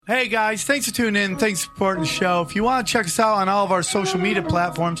Hey guys, thanks for tuning in. Thanks for supporting the show. If you want to check us out on all of our social media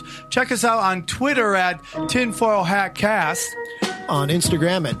platforms, check us out on Twitter at Tinfoil Hat Cast. On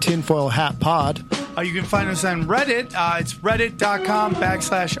Instagram at Tinfoil Hat Pod. You can find us on Reddit. It's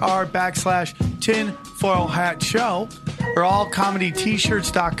reddit.com/r/tinfoil hat show. Or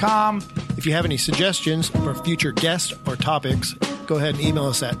allcomedytshirts.com. If you have any suggestions for future guests or topics, go ahead and email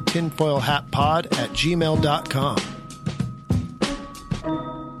us at tinfoilhatpod@gmail.com.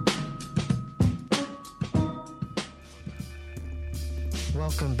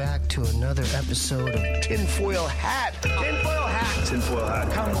 Welcome back to another episode of Tinfoil Hat. Tinfoil Hat. Tinfoil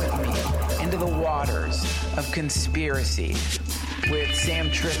Hat. Come with me into the waters of conspiracy with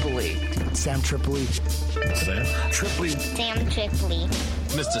Sam Tripoli. Sam Tripoli. Sam Tripoli. Sam Tripoli.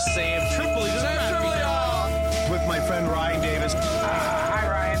 Mr. Sam Tripoli. Sam Tripoli. With my friend Ryan Davis. Hi,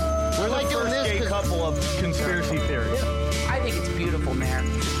 Ryan. We're the first gay couple of conspiracy theories. I think it's beautiful, man.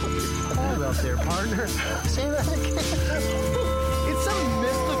 Hold up there, partner. Say that again. It's some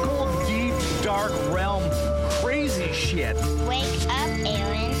mystical, deep, dark realm. Crazy shit. Wake up,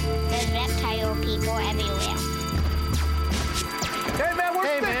 Aaron. There's reptile people everywhere. Hey, man,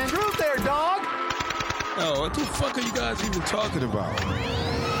 what's the truth there, dog? Oh, what the fuck are you guys even talking about?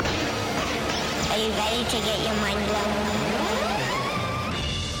 Are you ready to get your mind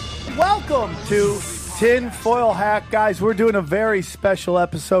blown? Welcome to Tinfoil Hat, guys. We're doing a very special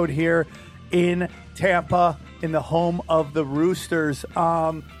episode here in Tampa, in the home of the Roosters.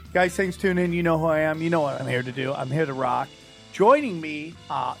 Guys, thanks for tuning in. You know who I am. You know what I'm here to do. I'm here to rock. Joining me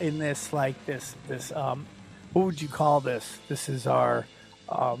in this, what would you call this? This is our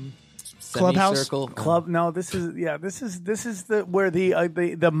Clubhouse club. No, this is where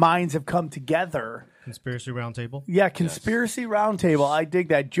the minds have come together. Conspiracy Roundtable. Yeah, Conspiracy Roundtable. I dig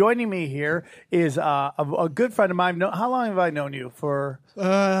that. Joining me here is a good friend of mine. How long have I known you for?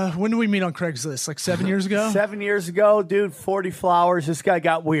 When did we meet on Craigslist? Like 7 years ago? 7 years ago, dude. 40 flowers. This guy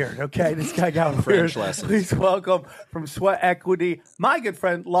got weird. Okay, this guy got weird. French lessons. Please welcome from Sweat Equity, my good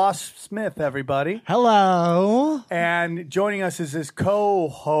friend Lost Smith. Everybody. Hello. And joining us is his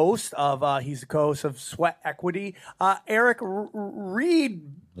co-host of he's the co-host of Sweat Equity, Eric Reed.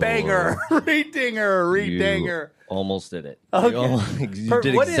 Banger, Reed Dinger. Almost did it. Okay. You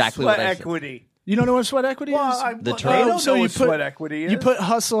did what exactly is what Sweat I said. Equity? You don't know what sweat equity is? The I term? don't know you what put Sweat Equity is. You put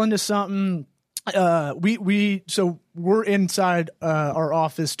hustle into something. So we're inside our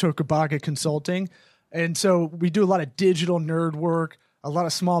office, Tokubaga Consulting, and so we do a lot of digital nerd work, a lot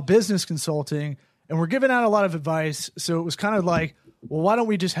of small business consulting, and we're giving out a lot of advice. So it was kind of like, well, why don't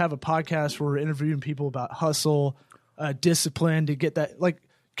we just have a podcast where we're interviewing people about hustle, discipline to get that. Like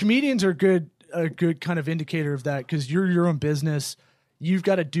comedians are a good kind of indicator of that because you're your own business. You've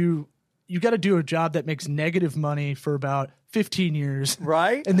got to do a job that makes negative money for about 15 years.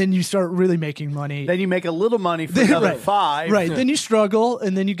 Right. And then you start really making money. Then you make a little money for another right. 5. Right. Then you struggle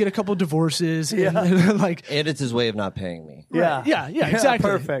and then you get a couple divorces. Yeah. And And it's his way of not paying me. Yeah. Yeah, exactly.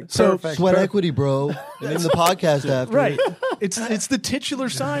 Perfect. So perfect. Sweat equity, bro. And then the podcast after. right. It's the titular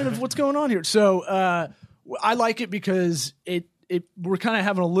sign of what's going on here. So I like it because we're kind of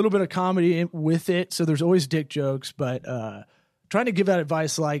having a little bit of comedy with it. So there's always dick jokes, but trying to give that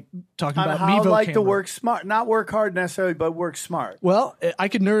advice, like talking about how Mevo like to camera. work smart, not work hard necessarily, but work smart. Well, I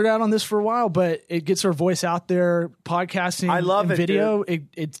could nerd out on this for a while, but it gets our voice out there. Podcasting, I love and it, video.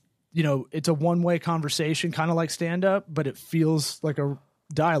 It's it's a one-way conversation, kind of like stand-up, but it feels like a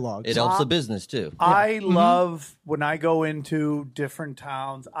dialogue. It helps the business too. I love when I go into different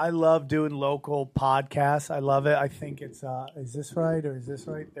towns. I love doing local podcasts. I love it. I think it's is this right or is this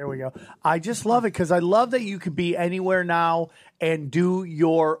right? There we go. I just love it because I love that you could be anywhere now and do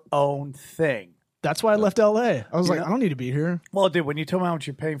your own thing. That's why I left LA. I was like, I don't need to be here. Well, dude, when you tell me how much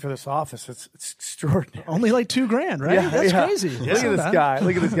you're paying for this office, it's extraordinary. Only like $2,000, right? That's crazy. Look at this guy.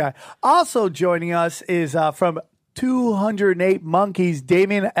 Look at this guy. Also joining us is from 208 Monkeys,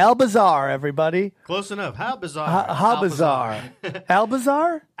 Damien Albazaar, everybody. Close enough. How bizarre. How bizarre.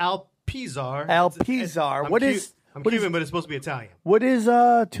 Albazaar? Alpizar. Alpizar. I'm Cuban, but it's supposed to be Italian. What is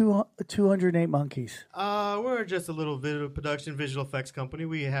 208 Monkeys? We're just a little video production, visual effects company.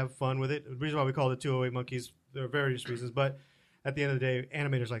 We have fun with it. The reason why we call it 208 Monkeys, there are various reasons, but at the end of the day,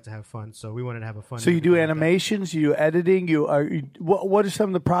 animators like to have fun, so we wanted to have a fun. So you do animations, you do editing, what are some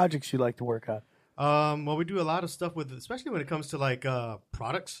of the projects you like to work on? Well, we do a lot of stuff with, especially when it comes to like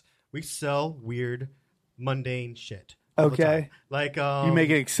products. We sell weird, mundane shit. Okay, like you make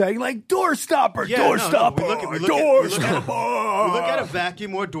it exciting, like door stopper, We look at a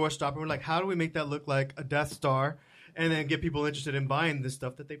vacuum or a door stopper. We're like, how do we make that look like a Death Star, and then get people interested in buying this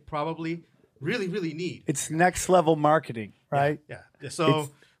stuff that they probably really, really need. It's next level marketing, right? Yeah. So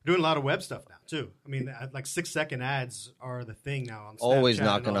We're doing a lot of web stuff now too. I mean, like 6-second ads are the thing now on Snapchat. Always and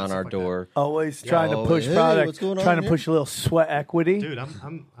knocking all on that our stuff door. Like that. Always trying to push Hey, product, what's going on trying to here? push a little sweat equity. Dude,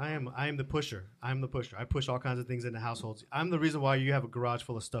 I am the pusher. I'm the pusher. I push all kinds of things into households. I'm the reason why you have a garage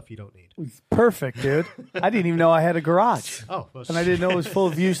full of stuff you don't need. Perfect, dude. I didn't even know I had a garage. Oh, well, and I didn't know it was full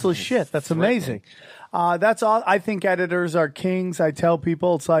of useless shit. That's amazing. That's all. I think editors are kings. I tell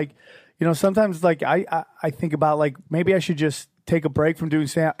people, it's like, sometimes like I think about like maybe I should just take a break from doing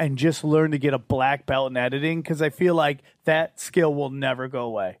stand and just learn to get a black belt in editing, because I feel like that skill will never go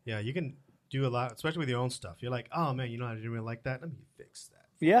away. Yeah, you can do a lot, especially with your own stuff. You're like, oh man, I didn't really like that. Let me fix that.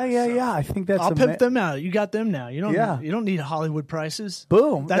 Yeah. I think that's. I'll pimp them out. You got them now. You don't need Hollywood prices.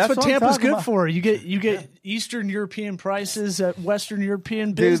 Boom. That's what I'm Tampa's talking good about. for. You get Eastern European prices at Western European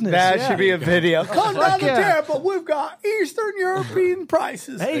Dude, business. that should be a video. Come down to yeah. Tampa. We've got Eastern European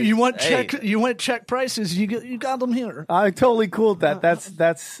prices. Hey, you want Czech prices? You got them here. I'm totally cool with that.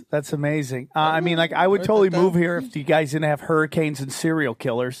 That's amazing. I mean, like, I would totally move here if you guys didn't have hurricanes and serial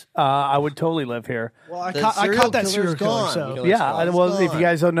killers. I would totally live here. Well, I The caught that killer's serial killer. gone. So Yeah, well, if gone. you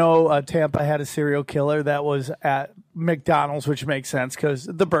guys don't know, Tampa had a serial killer that was at McDonald's, which makes sense because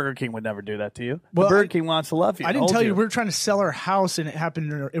the Burger King would never do that to you. Well, the Burger King wants to love you. I didn't hold tell you we were trying to sell our house, and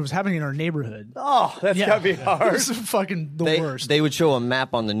it was happening in our neighborhood. Oh, that's Yeah. gotta be It hard. was fucking the worst. They would show a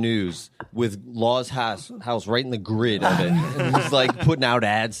map on the news with Law's house right in the grid of it. And he's like putting out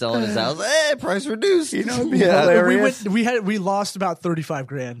ads selling his house. Hey, price reduced. It'd be hilarious. we lost about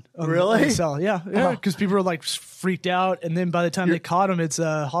 $35,000. Really? On the sell. Yeah, because people were like freaked out, and then by the time they caught him, it's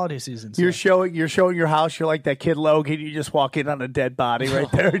holiday season. So. You're showing your house. You're like that kid Logan. You just walk in on a dead body right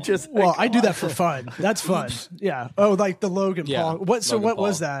there. Just Well, like, I do that for fun. That's fun. Yeah. Oh, like the Logan Yeah, Paul. What Logan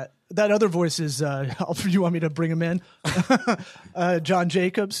was Paul. that? That other voice is. You want me to bring him in? John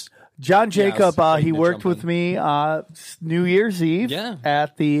Jacobs. John Jacob, waiting he to worked jump with in. me New Year's Eve Yeah.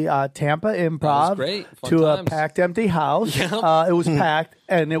 at the Tampa Improv great. Fun to a times. packed, empty house. Yeah. It was packed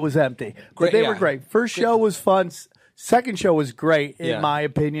and it was empty. But Great, they yeah. were great. First show was fun. Second show was great, in Yeah. my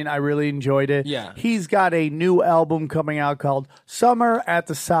opinion. I really enjoyed it. Yeah. He's got a new album coming out called Summer at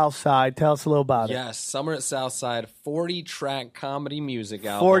the South Side. Tell us a little about it. Yes, Summer at Southside, 40-track comedy music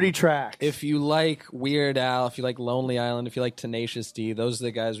album. 40 tracks. If you like Weird Al, if you like Lonely Island, if you like Tenacious D, those are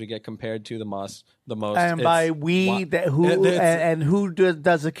the guys we get compared to the most. And by we, who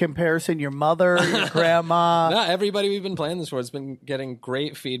does a comparison? Your mother, your grandma? No, everybody we've been playing this for, it's been getting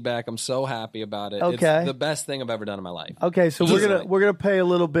great feedback. I'm so happy about it. Okay. It's the best thing I've ever done in my life. Okay, so Easily. we're gonna play a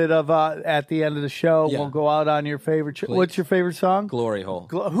little bit of at the end of the show. Yeah. We'll go out on your favorite. What's your favorite song? Glory Hole.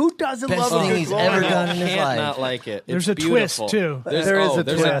 Who doesn't Best love a thing good he's Glory ever Hole? done in his Can't life. not like it. There's It's a twist, beautiful. too. There's There is a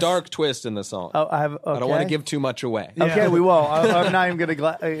there's a twist. dark twist in the song. Oh, I don't want want to to give too much away. Okay, we won't. I'm not even gonna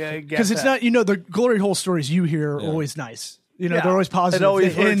guess Because it's that. not, the glory hole stories you hear are always nice. Yeah. They're always positive. It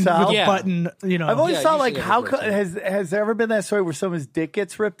always They works end out. with a Yeah. button. I've always Yeah, thought like, usually how it works has there ever been that story where someone's dick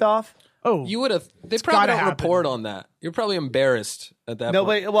gets ripped off? Oh, You would have. They It's probably gotta don't happen. report on that. You're probably embarrassed at that No,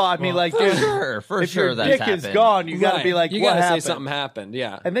 point. but I mean, like, dude, For if sure your that's dick happened. is gone, you got to Right. be like, you what gotta happened? say something happened.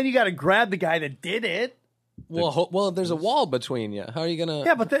 Yeah. And then you got to grab the guy that did it. Well, there's a wall between you. How are you gonna?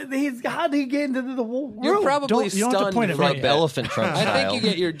 Yeah, but how did he get into the whole room? You're probably You don't have to stunned point at for a me. bit. Elephant trunk I style. think you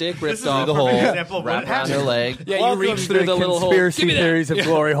get your dick ripped This is off. a the hole, perfect example of wrap what around your happened. leg. Yeah, you Welcome reach to through the little hole. conspiracy Give me that. theories of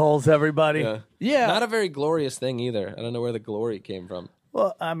glory holes, everybody. Yeah. yeah. Not a very glorious thing either. I don't know where the glory came from.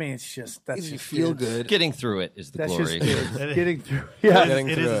 Well, I mean, it's just that's You just feel dudes. good. Getting through it is the That's glory. just dudes getting through. It Yeah, is-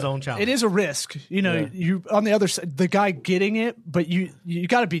 it is his own challenge. It is a risk, You on the other side, the guy getting it, but you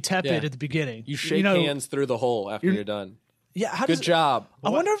got to be tepid Yeah. at the beginning. You shake hands through the hole after you're done. Yeah, how Good does job. I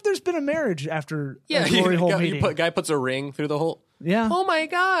wonder if there's been a marriage after Yeah, a glory hole you meeting. guy puts a ring through the hole. Yeah. Oh my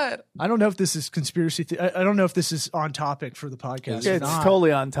god. I don't know if this is conspiracy. I don't know if this is on topic for the podcast. or it's not.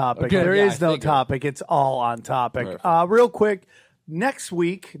 totally on topic. Okay. There Yeah, is I no figured. topic. It's all on topic. Perfect. Real quick, next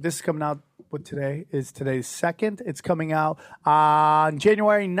week, this is coming out. What today is? Today's 2nd. It's coming out on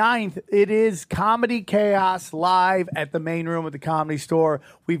January 9th. It is Comedy Chaos live at the main room of the Comedy Store.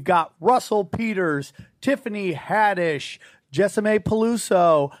 We've got Russell Peters, Tiffany Haddish, Jessime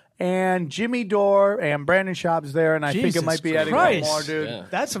Peluso, and Jimmy Dore, and Brandon Schaub's there, and I think it Jesus might be adding Christ. more, dude. Yeah.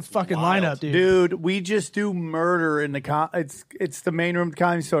 That's a fucking lineup, dude. Dude, we just do murder in the it's the main room of the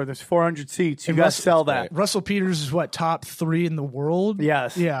Comedy Store. There's 400 seats. You And got to Russell- sell that. Russell Peters is what, top 3 in the world?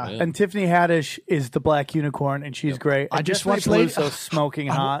 Yes. Yeah. And Tiffany Haddish is the black unicorn, and she's great. I And just Jessica watched Lady- Peluso's smoking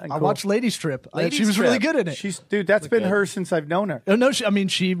hot. And I cool. watched Lady Strip. Lady She was really Strip. good in it. Dude, that's been her since I've known her. Oh, no,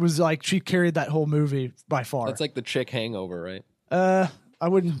 she was like, she carried that whole movie by far. That's like the chick hangover, right? I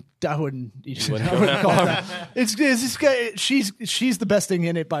wouldn't call it that. She's the best thing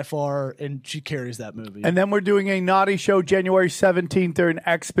in it by far, and she carries that movie. And then we're doing a Naughty Show January 17th. They're in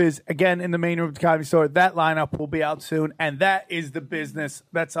XBiz, again, in the main room of the Comedy Store. That lineup will be out soon, and that is the business.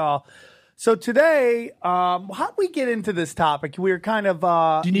 That's all. So today, how do we get into this topic? We were kind of...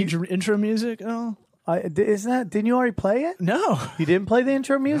 do you need your intro music? Oh. Didn't you already play it? No. You didn't play the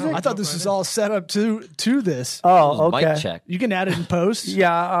intro music? No, I thought this was all set up to this. Oh, okay. Mic check. You can add it in post.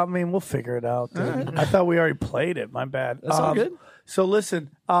 Yeah, I mean, we'll figure it out. Dude. I thought we already played it. My bad. That's all good. So listen,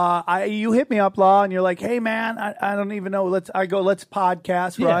 you hit me up, Law, and you're like, "Hey, man, I don't even know. Let's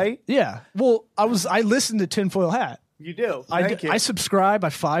podcast, right?" Yeah. Well, I listened to Tinfoil Hat. You do. Thank you. I subscribe. I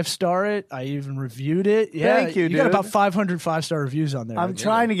 5-star it. I even reviewed it. Yeah, Thank you, You got dude. about 500 5-star reviews on there. We're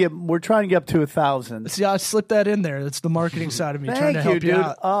trying to get up to 1,000. See, I slipped that in there. That's the marketing side of me trying to help dude. you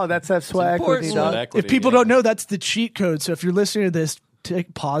out. Oh, that's that sweat equity. If people don't know, that's the cheat code. So if you're listening to this,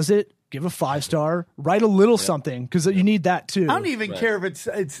 pause it. Give a 5-star. Write a little something because you need that too. I don't even care if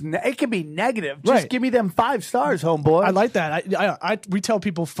it can be negative. Just give me them 5 stars, homeboy. I like that. We tell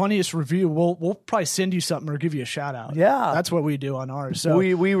people funniest review. We'll probably send you something or give you a shout out. Yeah, that's what we do on ours. So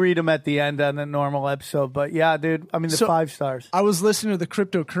we read them at the end on the normal episode. But yeah, dude. I mean the 5 stars. I was listening to the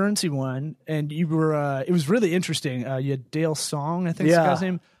cryptocurrency one, and you were. It was really interesting. You had Dale Song, I think is the guy's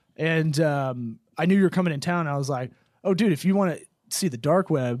name, and I knew you were coming in town. I was like, oh, dude, if you want to see the dark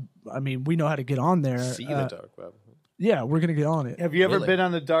web. I mean, we know how to get on there. See the dark web. Yeah, we're going to get on it. Have you ever been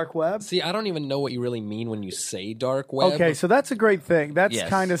on the dark web? See, I don't even know what you really mean when you say dark web. Okay, so that's a great thing. That's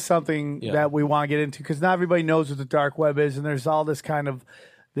kind of something that we want to get into because not everybody knows what the dark web is, and there's all this kind of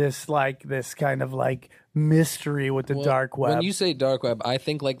mystery with the dark web. When you say dark web, I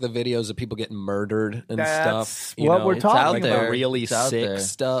think like the videos of people getting murdered and stuff. We're talking about. Like really sick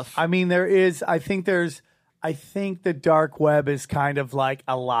stuff. I mean, I think the dark web is kind of like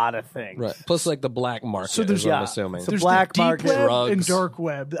a lot of things. Right. Plus, like the black market. So is what I'm assuming. There's black deep market, web drugs, and dark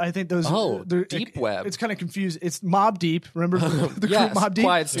web. I think those. Deep web. It's kind of confused. It's Mob Deep. Remember the yes, Mob Deep?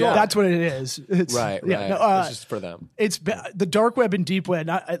 Quiet Storm. That's what it is. It's, right. Yeah, right. It's just for them. It's the dark web and deep web.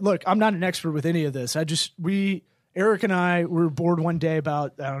 Look, I'm not an expert with any of this. Eric and I were bored one day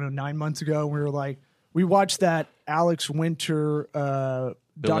about 9 months ago. And we were like, we watched that Alex Winter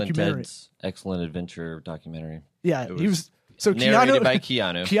Bill documentary. and Ted's Excellent Adventure documentary. Yeah, he was. So narrated by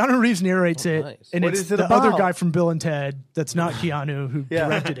Keanu. Keanu Reeves narrates it, nice. and What it's is it the about? other guy from Bill and Ted that's not Keanu who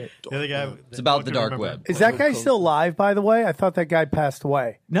directed it. The other guy. It's about the dark web. Is that guy still alive, by the way? I thought that guy passed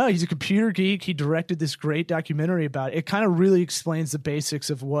away. No, he's a computer geek. He directed this great documentary about it. It kind of really explains the basics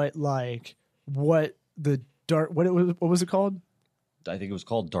of what the dark. What was it called? I think it was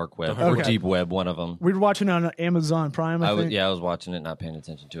called Dark Web Okay. or Deep Web, one of them. We were watching it on Amazon Prime. I think. I was watching it, not paying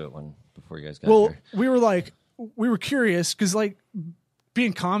attention to it before you guys got Well, here. we were curious because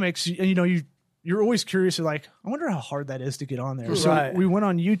being comics, you're always curious. You're like, I wonder how hard that is to get on there. So Right. we went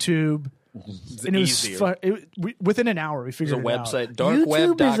on YouTube. And it was within an hour we figured There's a it website, out.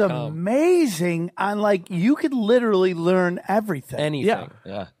 YouTube is darkweb.com. amazing on you could literally learn everything. Anything.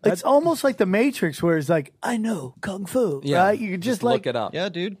 Yeah. It's almost like the Matrix where it's like, I know Kung Fu, Yeah. right? You could just look it up. Yeah,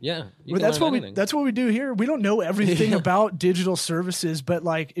 dude. Yeah. You But can learn anything. that's what we do here. We don't know everything about digital services, but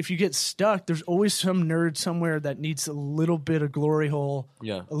if you get stuck, there's always some nerd somewhere that needs a little bit of glory hole.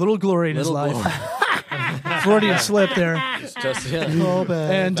 Yeah. A little glory in his life. Freudian slip there. It's just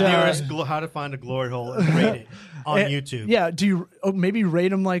And How to find a glory hole and rate it on YouTube. Yeah, do you maybe rate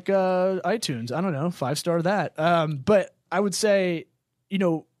them like iTunes? I don't know, 5-star that. But I would say,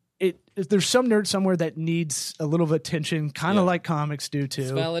 if there's some nerd somewhere that needs a little attention, kind of like comics do too.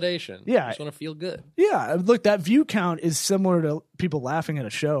 It's validation. Yeah. You just want to feel good. Yeah, look, that view count is similar to people laughing at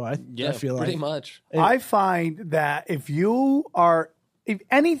a show. I feel pretty like much. I find that if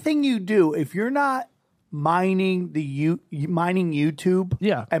anything you do, if you're not mining YouTube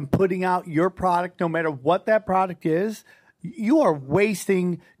and putting out your product, no matter what that product is, you are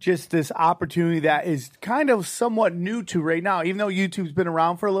wasting just this opportunity that is kind of somewhat new to right now, even though YouTube's been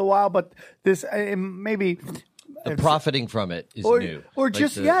around for a little while, but this maybe profiting from it is new. Or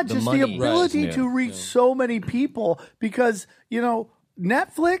just the ability to reach so many people because,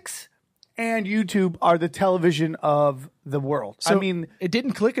 Netflix and YouTube are the television of the world. So it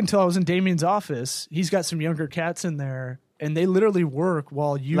didn't click until I was in Damien's office. He's got some younger cats in there, and they literally work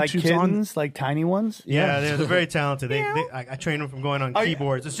while YouTube's like kittens, like tiny ones. Yeah, they're very talented. I train them from going on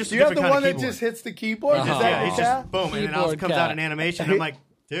keyboards. It's just a you have different the kind one of that just hits the keyboard. It's just boom, and then it comes out in animation. And I'm like,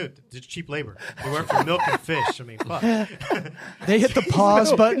 Dude, it's cheap labor. They work for milk and fish. I mean, fuck. They hit the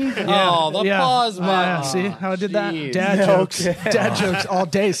pause button. Oh, the pause button. See how I did that? Jeez. Dad jokes. Dad jokes all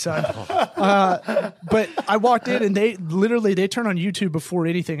day, son. But I walked in and they turn on YouTube before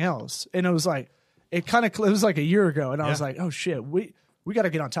anything else. And it was like, it was like a year ago. And I was like, oh shit, we got to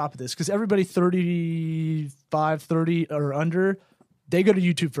get on top of this. Because everybody 35, 30 or under, they go to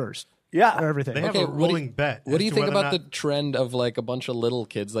YouTube first. Yeah. For everything. They have a rolling bet. What do you think whether or about the not- trend of like a bunch of little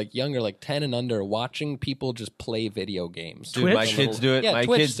kids, like younger, like 10 and under, watching people just play video games? Dude, my kids do it. Yeah, my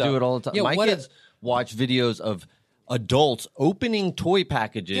Twitch kids stuff. do it all the time. Yeah, my what kids watch videos of adults opening toy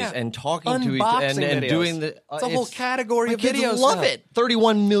packages and talking to each other and videos. doing the. It's a whole category my of kids videos. love now. it.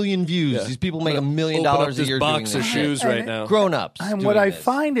 31 million views. These people make $1 million Open up a this year box doing of this. shoes right now. Grown-ups. And doing what I this.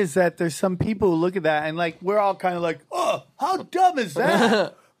 find is that there's some people who look at that and like we're all kind of like, oh, how dumb is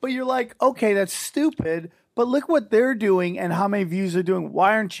that? But you're like, okay, that's stupid. But look what they're doing and how many views they're doing.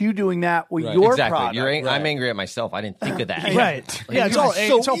 Why aren't you doing that with your exactly. product? I'm angry at myself. I didn't think of that. Right. Like, Yeah, it's all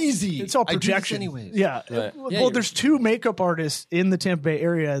so easy. It's all I do this projection. anyways. Yeah. Right. Well, there's 2 makeup artists in the Tampa Bay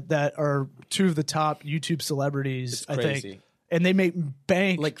area that are 2 of the top YouTube celebrities, I crazy. think. And they make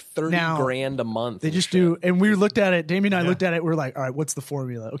bank Like 30 now. grand a month. They and just shit. do, and we looked at it. Damien and I looked at it. We're like, all right, what's the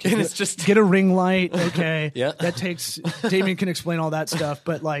formula? Okay, And it's just- get a ring light. Okay, Yeah. that takes. Damien can explain all that stuff,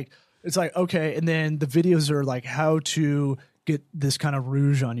 but like, it's like okay, and then the videos are like how to get this kind of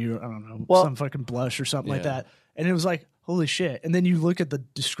rouge on you. I don't know, Well- some fucking blush or something like Yeah. that. And it was like, holy shit! And then you look at the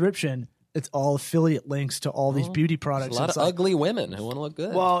description. It's all affiliate links to all these beauty products. A lot It's of like, ugly women who want to look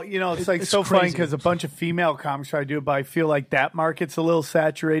good. Well, you know, it's like It's so funny crazy. because a bunch of female comics try to do it, but I feel like that market's a little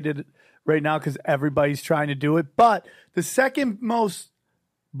saturated right now because everybody's trying to do it. But the second most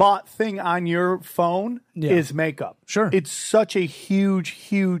bought thing on your phone Yeah. is makeup. Sure. It's such a huge.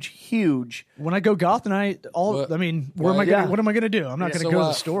 When I go goth night, What- I mean, what why- am I gonna? yeah. What am I gonna do? I'm not gonna So go to why-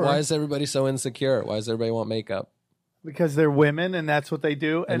 the store. Why is everybody so insecure? Why does everybody want makeup? Because they're women and that's what they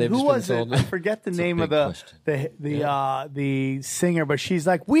do. And they've who just was been it? told- I forget the name of big the singer, but she's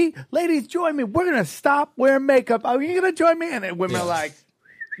like, ladies, join me. We're gonna stop wearing makeup. Are you gonna join me? And then women are like,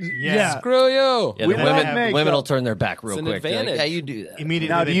 Yeah. Screw you. Yeah, We the love women makeup. will turn their back real It's an quick. They're like, advantage. yeah, you do that. Immediately.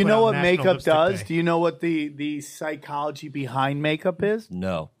 now, they do you put know out what National makeup Lipstick does? Day. Do you know what the psychology behind makeup is?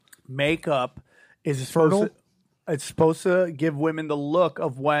 No. Makeup is supposed to give women the look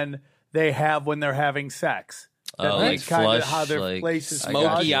of when they're having sex. Oh, That's like kinda flush, how their like face is smoky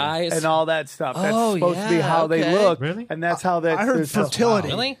flushed eyes? and all that stuff. That's Oh, supposed to be yeah, how they okay. look. Really? And that's how that I heard there's- fertility.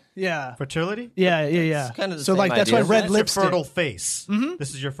 Really? Yeah. Fertility? Yeah. kind of the So same like that's why idea. red That's lipstick, your fertile face.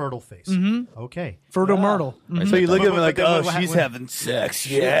 This is your fertile face. Okay. fertile myrtle. So you look at them But like, then oh, what she's happened- having sex.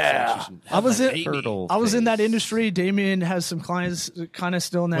 Yeah. I was in. Fertile I was in that face. industry. Damien has some clients kind of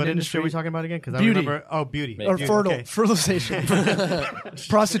still in that What industry. industry are we talking about again? Because I Beauty. remember. Oh, beauty. Or Beauty, fertile, okay. fertilization,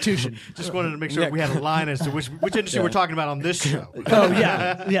 prostitution. Just wanted to make sure we had a line as to which industry we're talking about on this show. Oh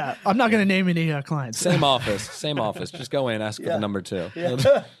yeah. I'm not going to name any clients. Same office. Just go in, ask for the number 2.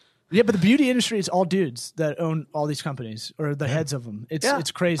 Yeah, but the beauty industry is all dudes that own all these companies or the heads of them.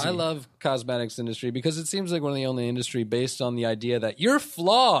 It's crazy. I love cosmetics industry because it seems like one of the only industry based on the idea that you're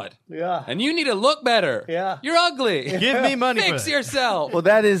flawed. Yeah. And you need to look better. Yeah. You're ugly. Give me money for Fix that. yourself. Well,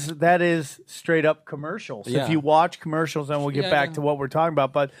 that is straight up commercials. Yeah. If you watch commercials, and we'll get Yeah, back yeah. to what we're talking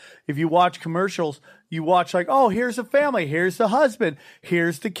about, but if you watch commercials, you watch like, oh, here's a family, here's the husband,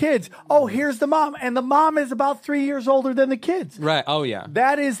 here's the kids, oh, here's the mom, and the mom is about 3 years older than the kids. Right. Oh, yeah.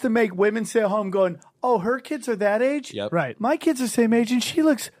 That is to make women sit home going, oh, her kids are that age? Yep. Right. My kids are the same age, and she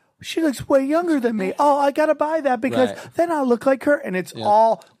looks way younger than me. Oh, I got to buy that because Right. then I look like her. And it's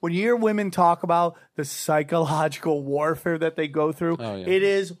all, when you hear women talk about the psychological warfare that they go through, it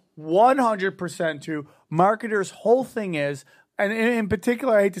is 100% true. Marketers' whole thing is, and in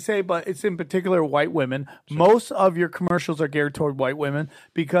particular, I hate to say, but it's in particular white women. Most of your commercials are geared toward white women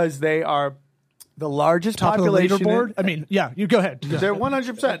because they are the largest top of the population. leaderboard. I mean, yeah, you go ahead. Yeah. They're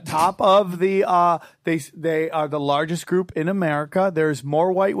 100% top of the. They are the largest group in America. There's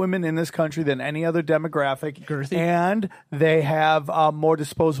more white women in this country than any other demographic, Girthy. and they have more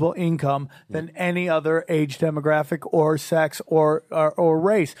disposable income than any other age demographic or sex or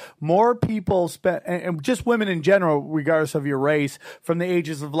race. More people spend, and just women in general, regardless of your race, from the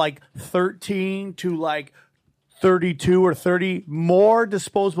ages of like 13 to like 32 or 30, more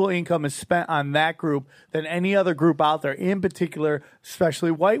disposable income is spent on that group than any other group out there, in particular,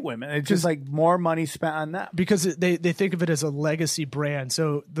 especially white women. It's just like more money spent on that. Because they think of it as a legacy brand.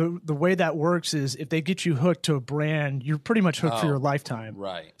 So the way that works is if they get you hooked to a brand, you're pretty much hooked for your lifetime.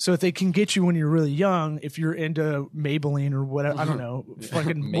 Right. So if they can get you when you're really young, if you're into Maybelline or whatever, I don't know,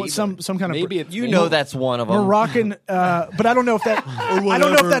 fucking some kind of Maybe it's You know that's one of them. Moroccan, but I don't know if that I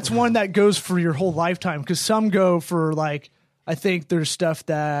don't know if that's one that goes for your whole lifetime, because some go for like, I think there's stuff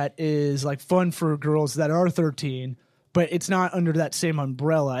that is like fun for girls that are 13, but it's not under that same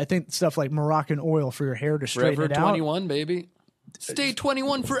umbrella. I think stuff like Moroccan oil for your hair to straighten Forever it out. 21, baby. Stay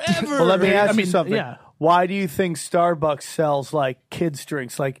 21 forever. Well, let me ask you something. yeah. Why do you think Starbucks sells like kids'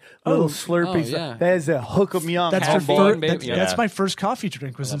 drinks, like little Slurpees? yeah. That is a hook 'em young. That's, Home their Boy, fir- baby. that's, Yeah. that's my first coffee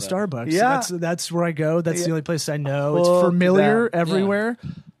drink was in Starbucks. Yeah. That's where I go. That's the only place I know. It's Look at familiar that. everywhere.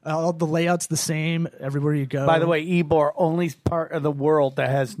 All the layout's the same everywhere you go. By the way, Ybor, only part of the world that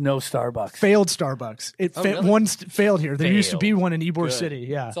has no Starbucks. failed Starbucks. really? One failed here. There used to be one in Ybor City.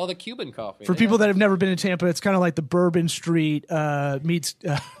 Yeah. It's all the Cuban coffee. For people that have never been to Tampa, it's kind of like the Bourbon Street meets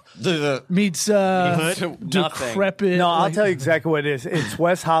decrepit. No, I'll like- tell you exactly what it is. It's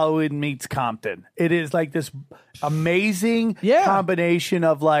West Hollywood meets Compton. It is like this amazing combination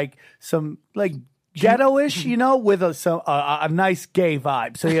of like some like ghetto-ish, with a nice gay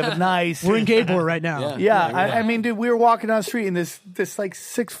vibe. So you have a nice. We're in Gaybor right now. Yeah, I mean, dude, we were walking down the street and this like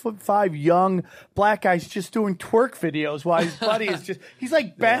 6'5" young black guy's just doing twerk videos while his buddy is he's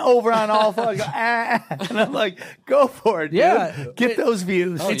like bent over on all fours. And I'm like, go for it, dude. Yeah. Get those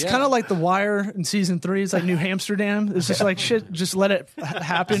views. It's kind of like The Wire in season 3. It's like New Amsterdam. It's just like shit. Just let it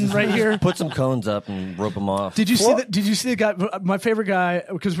happen right here. Put some cones up and rope them off. Did you see the guy? My favorite guy,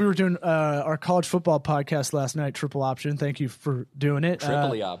 because we were doing our college football podcast last night. Triple Option. Thank you for doing it.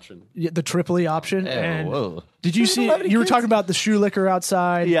 Tripoli option. Yeah, the Tripoli Option. And whoa. did you see? You were talking about the shoe liquor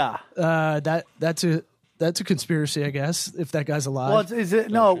outside. Yeah. That's a conspiracy, I guess, if that guy's alive. Well, is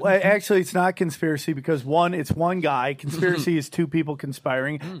it? No, actually, it's not conspiracy because one, it's one guy. Conspiracy is two people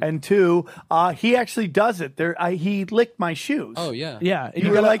conspiring, and two, he actually does it. He licked my shoes. Oh yeah. Yeah, and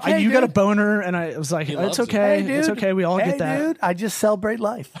You were like, hey, you got a dude. boner, and I was like, it's loves it. okay, Hey, dude. it's okay. We all Hey, get that. dude, I just celebrate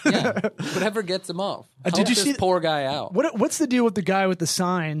life. Yeah. Whatever gets him off. Did Help you this see poor guy out? What's the deal with the guy with the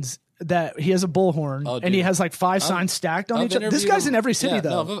signs that he has a bullhorn Oh, and he dude. has like 5 signs stacked on I've each other? This interviewed guy's him. in every city Yeah,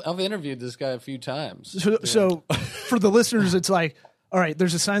 though. No, I've interviewed this guy a few times. So for the listeners, it's like, all right,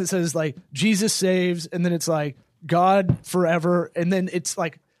 there's a sign that says like Jesus saves, and then it's like God forever, and then it's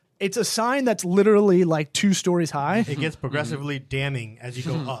like it's a sign that's literally like 2 stories high. It gets progressively damning as you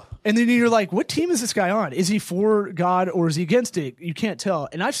go up. And then you're like, what team is this guy on? Is he for God or is he against it? You can't tell.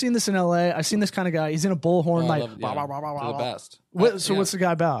 And I've seen this in LA. I've seen this kind of guy. He's in a bullhorn, like, They're the best. What's the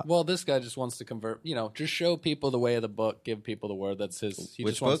guy about? Well, this guy just wants to convert. Just show people the way of the book. Give people the word. That's his. He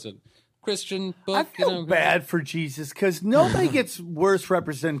Which just wants book? to Christian book. I feel bad for Jesus because nobody gets worse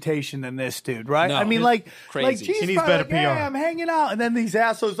representation than this dude, right? No, I mean, he's like crazy. Jesus He needs probably better like, hey, PR. I'm hanging out, and then these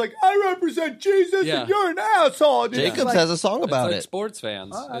assholes like, I represent Jesus, Yeah. and you're an asshole. Dude. Jacobs Like, has a song It's about like it. sports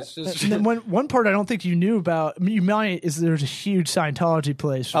fans. It's just And then one part I don't think you knew about, I mean, you might, is there's a huge Scientology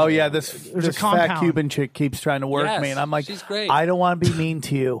place. Oh yeah, this a fat compound. Cuban chick keeps trying to work Yes, me, and I'm like, she's great. I don't want to be mean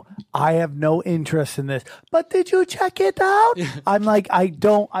to you. I have no interest in this. But did you check it out? I'm like, I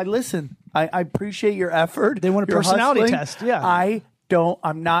don't. I listen. I appreciate your effort. They want a your personality hustling. test, yeah.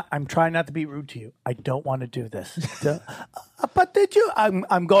 I'm trying not to be rude to you. I don't want to do this. But did you?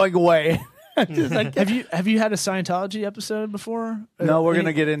 I'm going away. Just like, Have you had a Scientology episode before? no, we're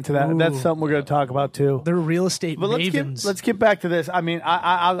gonna get into that. That's something we're gonna talk about too. They're real estate But mavens. let's get back to this. I mean,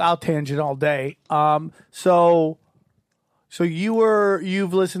 I'll tangent all day. So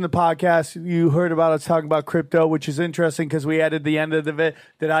you've listened to podcasts. You heard about us talking about crypto, which is interesting because we added the end of it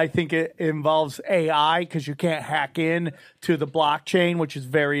that I think it involves AI because you can't hack in to the blockchain, which is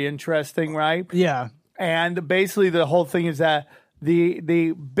very interesting, right? yeah. And basically, the whole thing is that the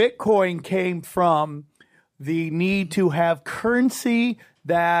Bitcoin came from the need to have currency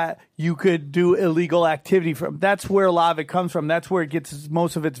that you could do illegal activity from. That's where a lot of it comes from. That's where it gets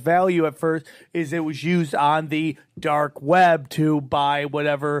most of its value at first, is it was used on the dark web to buy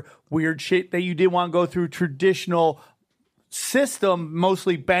whatever weird shit that you didn't want to go through traditional system,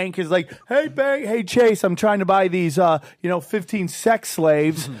 mostly bank, is like, hey Chase, I'm trying to buy these 15 sex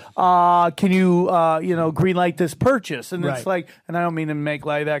slaves. Can you green light this purchase? And it's like, and I don't mean to make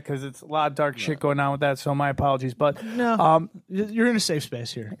light of that because it's a lot of dark shit going on with that, so my apologies. But no, you're in a safe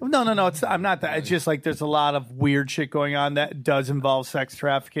space here. No, I'm not that. It's just like there's a lot of weird shit going on that does involve sex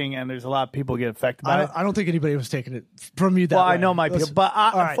trafficking, and there's a lot of people get affected by it. I don't think anybody was taking it from you that way. I know my people, but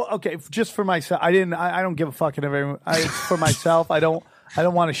okay, just for myself, I don't give a fuck in everyone. It's for myself. I don't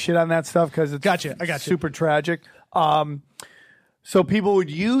want to shit on that stuff because it's I got you. Super tragic. So people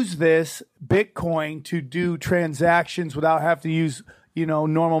would use this Bitcoin to do transactions without having to use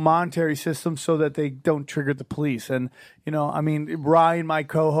normal monetary systems so that they don't trigger the police. And, Ryan, my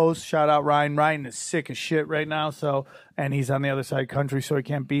co-host, shout out Ryan. Ryan is sick as shit right now. And he's on the other side of the country, so he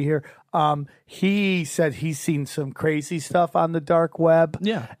can't be here. He said he's seen some crazy stuff on the dark web.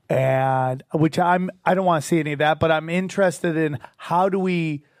 Yeah. And which I don't want to see any of that, but I'm interested in how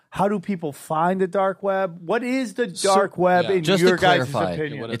do people find the dark web? What is the dark web in just your to guys' clarify,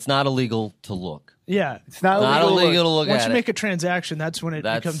 opinion? it's not illegal to look. Yeah. It's not illegal to look Once at you it. make a transaction, that's when it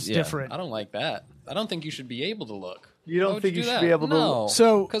becomes different. I don't like that. I don't think you should be able to look. You don't think you should be able to No. look?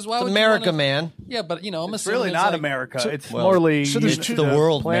 So, because why It's would America, you wanna, man. Yeah, but I'm It's assuming really it's not like, America. It's well, morely so there's the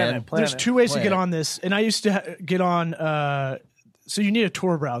world, man. There's two ways to get on this, and I used to get on. So you need a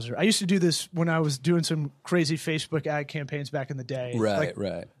Tor browser. I used to do this when I was doing some crazy Facebook ad campaigns back in the day. Right.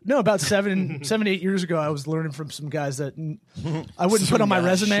 No, about 7, 8 years ago, I was learning from some guys that I wouldn't put on my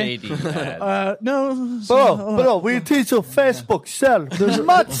resume. Shady No, Bro, we teach you Facebook sell. There's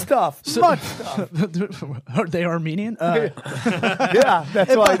much stuff. Are they Armenian? Yeah,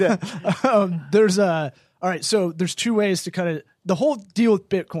 that's why I did. There's all right. So there's two ways to kind of the whole deal with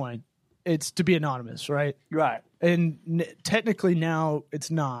Bitcoin. It's to be anonymous, right? Right. And technically now it's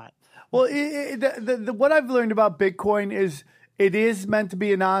not. Well, what I've learned about Bitcoin is it is meant to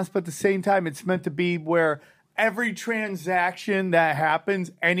be anonymous, but at the same time, it's meant to be where every transaction that happens,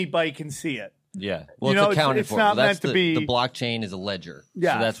 anybody can see it. Yeah. Well, it's accounted for. Not That's meant to be. The blockchain is a ledger.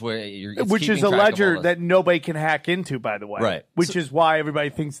 Yeah. So that's where it's which is a keeping track of all ledger this. that nobody can hack into, by the way. Right. Which is why everybody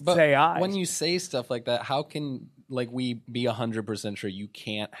thinks it's AI. When you say stuff like that, how can we be 100% sure you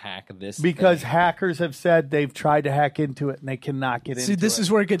can't hack this? Because thing? hackers have said they've tried to hack into it and they cannot get into it. See, this is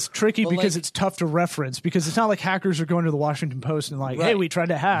where it gets tricky But because it's tough to reference. Because it's not like hackers are going to the Washington Post and like, "Hey, we tried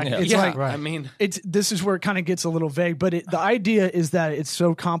to hack." Yeah. It's Yeah, like, I mean, this is where it kind of gets a little vague. But the idea is that it's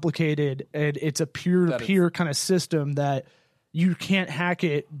so complicated and it's a peer-to-peer kind of system that you can't hack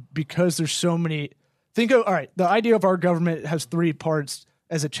it because there's so many. All right, the idea of our government has 3 parts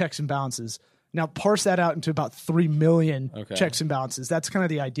as a checks and balances. Now parse that out into about 3 million checks and balances. That's kind of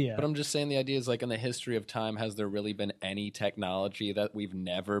the idea. But I'm just saying the idea is like in the history of time, has there really been any technology that we've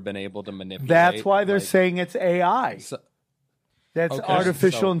never been able to manipulate? That's why they're saying it's AI. That's Okay.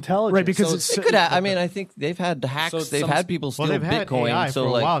 artificial intelligence. Right, because So it could I mean, I think they've had hacks. So they've had people steal they've had Bitcoin. AI so for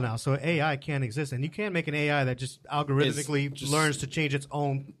a like, while now, so AI can't exist, and you can't make an AI that just algorithmically learns to change its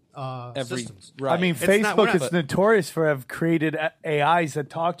own systems. Right. I mean, It's not- we're Facebook not- is notorious for have created AIs that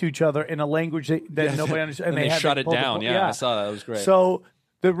talk to each other in a language that nobody understands. and they had shut to it pull the- down. Yeah, I saw that. It was great. So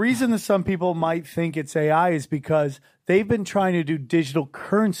the reason that some people might think it's AI is because they've been trying to do digital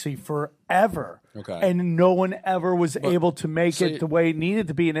currency forever. Okay. And no one ever was able to make it the way it needed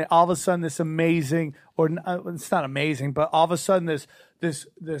to be. And all of a sudden, this amazing, or it's not amazing, but all of a sudden,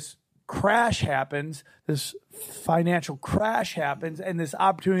 this crash happens, this financial crash happens, and this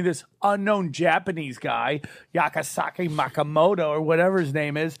opportunity, this unknown Japanese guy, Yakasaki Makamoto or whatever his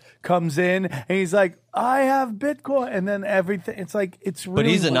name is, comes in and he's like, I have Bitcoin, and then everything. It's like it's really. but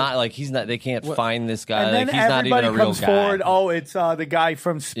he's not. They can't find this guy. And then Like, he's not even everybody a real comes guy. forward. Oh, it's the guy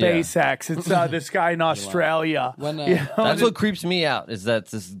from SpaceX. It's this guy in Australia. When, You know, That's what creeps me out is that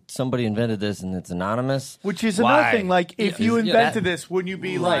somebody invented this and it's anonymous. which is Why? another thing. Like, if you Yeah, invented this, wouldn't you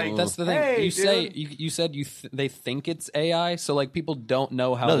be like, That's the thing. Hey, you say dude. you said they think it's AI, so like people don't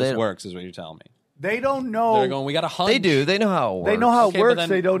know how No, they this don't. works. Is what you're telling me. They don't know. They're going. We got a hunch. They do. They know how it works. They know how Okay, it but works. then-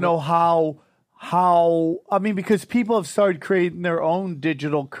 They don't know how. I mean, because people have started creating their own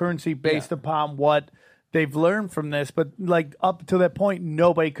digital currency based upon what they've learned from this. But like up to that point,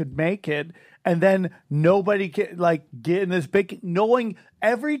 nobody could make it, and then nobody can like get in this big. Knowing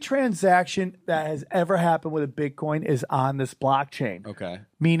every transaction that has ever happened with a Bitcoin is on this blockchain. Okay.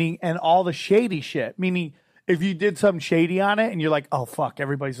 Meaning, and all the shady shit. Meaning, if you did something shady on it and you're like, oh, fuck,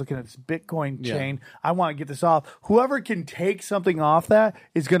 everybody's looking at this Bitcoin chain. I want to get this off. Whoever can take something off that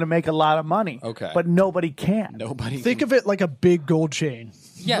is going to make a lot of money. Okay. But nobody can. Nobody. Think of it like a big gold chain.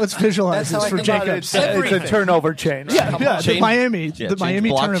 Yeah, Let's visualize that's how this I for think about Jacobs. It's a turnover chain. Right? Yeah, the Chain- Miami Yeah,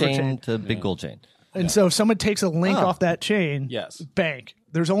 turnover change chain. blockchain to big gold chain. And so if someone takes a link Oh. off that chain, Yes. bank.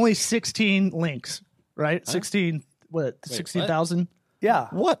 There's only 16 links, right? 16, what, 16,000? Yeah.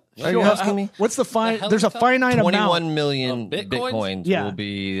 What? Are Sure. you asking me? What's the fine? hell There's are a you talking- finite amount. 21 million Of Bitcoins? Bitcoins Yeah. will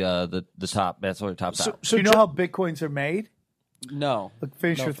be the top. That's what tops out. Do you know how Bitcoins are made? No. Look,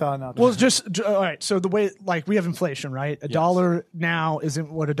 finish your thought now. Well, all right. So the way, like, we have inflation, right? A dollar now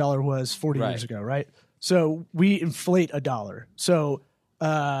isn't what a dollar was 40 years Right. ago, right? So we inflate a dollar. So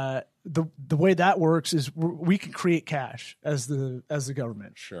the way that works is we can create cash as the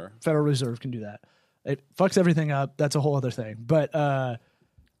government. Sure. Federal Reserve can do that. It fucks everything up. That's a whole other thing. But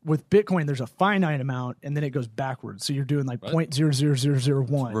with Bitcoin, there's a finite amount, and then it goes backwards. So you're doing like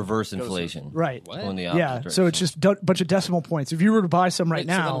 0.00001. Reverse inflation. Right. Going the Yeah. opposite So it's just a bunch of decimal points. If you were to buy some right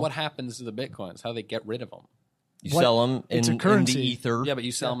Wait, so now, then what happens to the Bitcoins? How do they get rid of them? You sell them It's a in currency. the ether. Yeah, but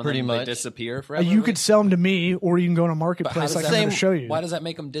you sell them pretty and then much. they disappear forever. you could sell them to me, or you can go on a But how marketplace does like that- I'm going to show you. Why does that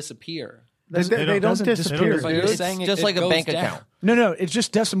make them disappear? They don't doesn't disappear, disappear. But you're dude. saying just it like a goes bank down. account. No, it's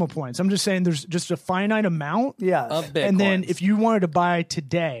just decimal points. I'm just saying there's just a finite amount. Yes. Of Bitcoins. And then if you wanted to buy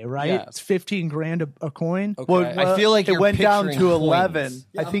today, right? Yes. It's 15 grand a coin. Okay. Well, I feel like it you're went down picturing to coins. 11.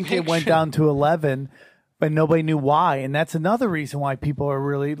 Yeah, I think I'm it went picturing- down to 11, but nobody knew why. And that's another reason why people are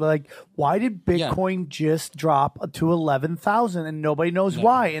really like, why did Bitcoin just drop to 11,000 and nobody knows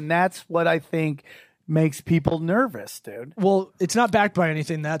why? And that's what I think makes people nervous, dude. Well, it's not backed by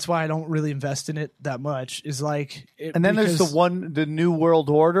anything. That's why I don't really invest in it that much. Is like, And then there's the new world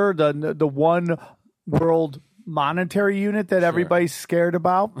order, the one world monetary unit that everybody's scared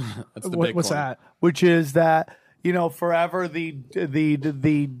about. That's the what's Bitcoin. that? Which is that, forever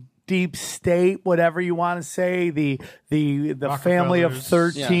the deep state, whatever you want to say, the family of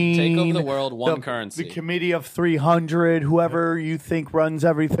Rockefellers. 13, Yeah, take over the world, one currency. the committee of 300, whoever you think runs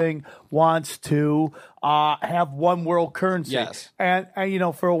everything wants to have one world currency. Yes. And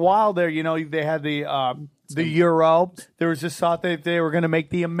for a while there, they had the euro. There was this thought that they were going to make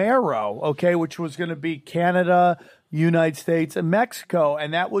the Amero, okay, which was going to be Canada, United States, and Mexico.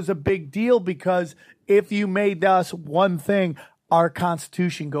 And that was a big deal because if you made us one thing, our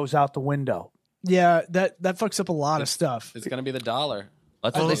Constitution goes out the window. Yeah, that fucks up a lot of stuff. It's going to be the dollar.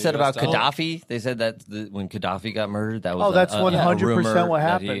 That's what they said US about dollar. Gaddafi. They said that when Gaddafi got murdered, that was Oh, that's a 100% rumor what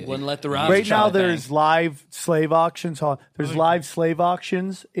that happened. Wouldn't let the Robs Right try now, the there's bank. live slave auctions. There's live slave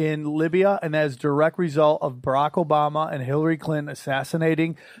auctions in Libya, and that is a direct result of Barack Obama and Hillary Clinton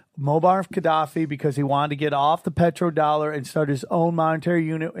assassinating Muammar Gaddafi because he wanted to get off the petrodollar and start his own monetary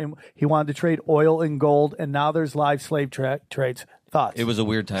unit, and he wanted to trade oil and gold. And now there's live slave trades. Thoughts? It was a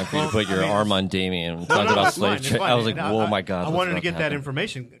weird time for you to put your arm on Damien and talk about it's slave fine, it's trade. fine. I was like, And whoa, my God. I what's wanted to about get that happen?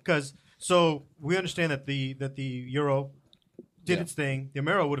 information because so we understand that the euro did its thing. The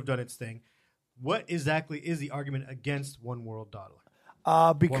Amero would have done its thing. What exactly is the argument against one world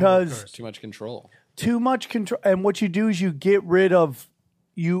dollar? Because Too much control. too much control. And what you do is you get rid of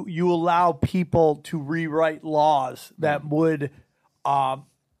you allow people to rewrite laws that would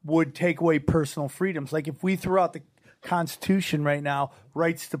take away personal freedoms. Like if we threw out the Constitution right now,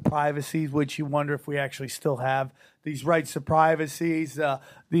 rights to privacy, which you wonder if we actually still have these rights to privacy, the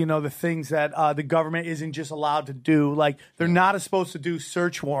things that the government isn't just allowed to do. Like they're not supposed to do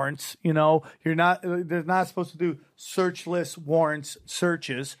search warrants. They're not supposed to do search list warrants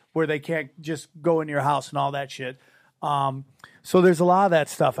searches where they can't just go in your house and all that shit. So there's a lot of that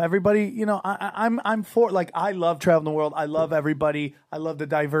stuff. Everybody, I'm for, like, I love traveling the world. I love everybody. I love the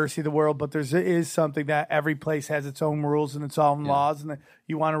diversity of the world, but there is something that every place has its own rules and its own laws, and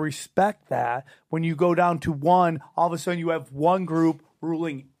you want to respect that. When you go down to one, all of a sudden you have one group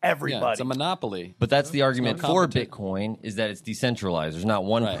ruling everybody. Yeah, it's a monopoly. But that's the argument no for competition. Bitcoin is that it's decentralized. There's not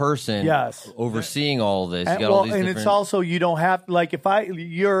one Right. person Yes. overseeing all this. You And, got all these and different... it's also you don't have, like, if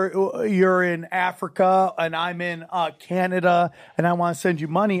you're in Africa and I'm in Canada and I want to send you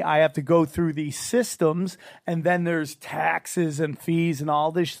money, I have to go through these systems, and then there's taxes and fees and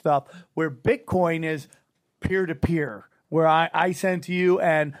all this stuff. Where Bitcoin is peer to peer, where I send to you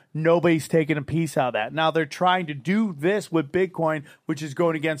and nobody's taking a piece out of that. Now they're trying to do this with Bitcoin, which is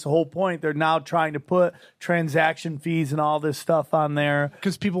going against the whole point. They're now trying to put transaction fees and all this stuff on there.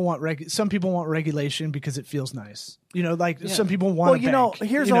 Because people want some people want regulation because it feels nice. Some people want. Well,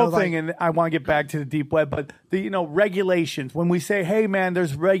 here's the whole thing, and I want to get back to the deep web, but the regulations. When we say, "Hey, man,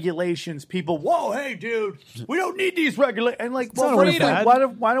 there's regulations," people, "Whoa, hey, dude, we don't need these regulations." And like, well, not what always if bad.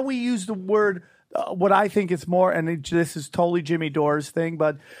 why don't we use the word? What I think it's more, and this is totally Jimmy Dore's thing,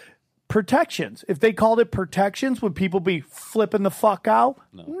 but protections. If they called it protections, would people be flipping the fuck out?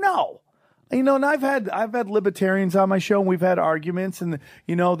 No. You know, and I've had libertarians on my show, and we've had arguments, and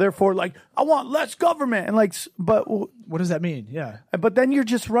you know, therefore, like, I want less government, and like, but what does that mean? Yeah, but then you're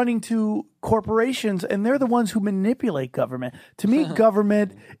just running to corporations, and they're the ones who manipulate government. To me,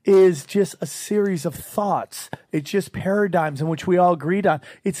 government is just a series of thoughts. It's just paradigms in which we all agreed on.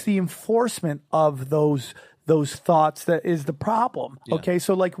 It's the enforcement of those thoughts that is the problem. Yeah. Okay,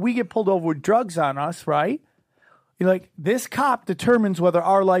 so like we get pulled over with drugs on us, right? You're like, this cop determines whether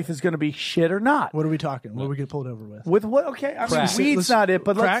our life is going to be shit or not. What are we talking? What do we get pulled over with? With what? Okay, I mean, weed's not it,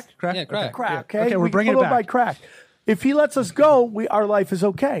 but crack. Yeah, crack. Okay, okay, we're bringing it back. By crack. If he lets us go, our life is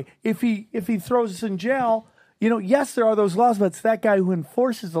okay. If he throws us in jail, you know, yes, there are those laws, but it's that guy who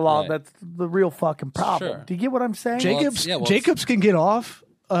enforces the law that's the real fucking problem. Sure. Do you get what I'm saying? Jacobs can get off.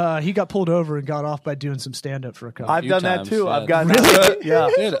 He got pulled over and got off by doing some stand up for a cop. I've done that too. Yeah. I've gotten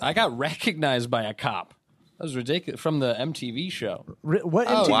Dude, I got recognized by a cop. That was ridiculous. From the MTV show. What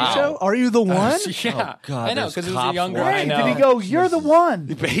MTV show? Are you the one? Yeah. Oh, God, I know, because it was a younger Hey, did he go, you're the one?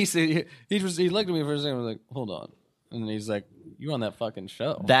 Basically, he looked at me for a second and was like, hold on. And he's like, you on that fucking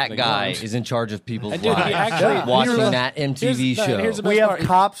show. That guy is in charge of people's dude, lives. he actually- Watching here's- that MTV show. here's the best We have part.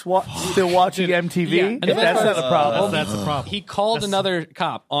 cops still watching MTV? Yeah. If that's not a problem. That's the problem. He called another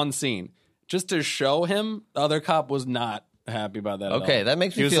cop on scene just to show him. The other cop was not happy about that. Okay, at all. that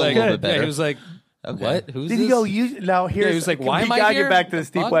makes He me was feel a like, little bit better. Yeah, he was like, Okay. what? Who's Did this? he go? Now here's. he was like, why am I gotta here? get back to this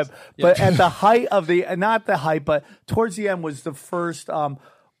deep What? web. Yeah. But at the height of not the height, but towards the end was the first.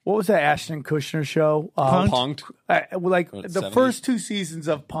 What was that Ashton Kutcher show? Punk'd? Like What, the 70s? first 2 seasons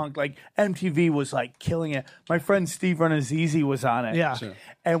of Punk, like MTV was like killing it. My friend Steve Renazizi was on it. Yeah. Sure.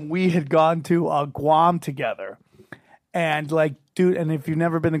 And we had gone to Guam together. And like, dude, and if you've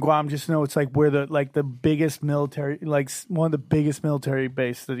never been to Guam, just know it's like where the biggest military, like one of the biggest military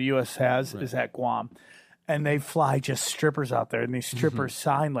bases that the U.S. has is at Guam. And they fly just strippers out there, and these strippers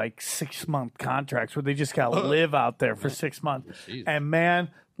sign like 6-month contracts where they just got to live out there for 6 months. And man,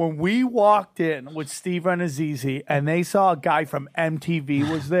 when we walked in with Steve Renazizi and they saw a guy from MTV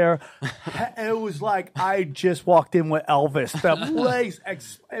was there, it was like I just walked in with Elvis. The place,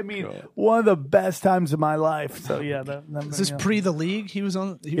 I mean, one of the best times of my life. So yeah, Is this pre the league? He was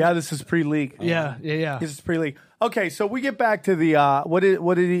on. Yeah, this is pre-league. Yeah. This is pre-league. Okay, so we get back to the what did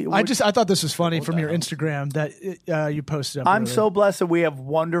he? I thought this was funny from your Instagram that you posted. I'm so blessed that we have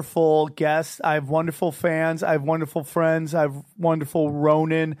wonderful guests. I have wonderful fans. I have wonderful friends. I have wonderful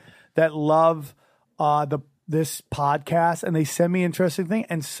Ronin that love this podcast, and they send me interesting things.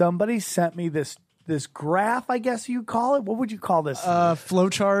 And somebody sent me this graph, I guess you call it. What would you call this?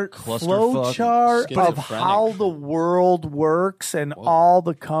 Flowchart. Flowchart of how the world works and all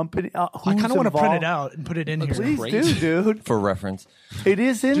the company. I kind of want to print it out and put it in here. Please do, dude. For reference. It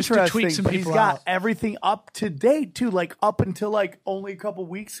is interesting. Just to tweak some but he's people got out. everything up to date too, like up until like only a couple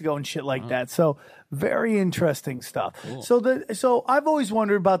weeks ago and shit like that. So very interesting stuff. Cool. So I've always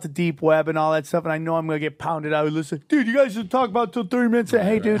wondered about the deep web and all that stuff, and I know I'm gonna get pounded out. Listen, dude, you guys should talk about it till 30 minutes.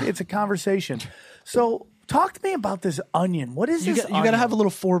 Hey, dude, it's a conversation. So talk to me about this onion. What is this? You got to have a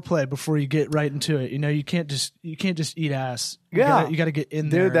little foreplay before you get right into it. You know, you can't just eat ass. You got to get in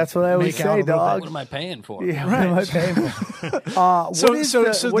there. Dude, that's what I always say, dog. What am I paying for? Yeah, what am I paying for?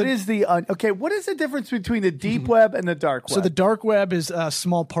 What is the difference between the deep web and the dark web? So the dark web is a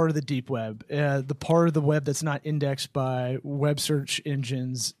small part of the deep web. The part of the web that's not indexed by web search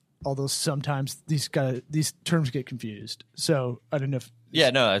engines. Although sometimes these terms get confused. So I don't know if. Yeah,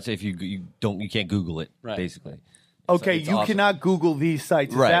 no, that's if you can't Google it, basically. Okay, it's you awesome. cannot Google these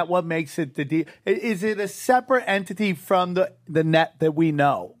sites. Is that what makes it Is it a separate entity from the net that we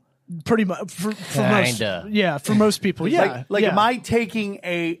know? Pretty much for most. Yeah, for most people. Yeah, am I taking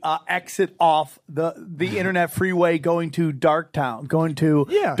a exit off the internet freeway going to dark town, going to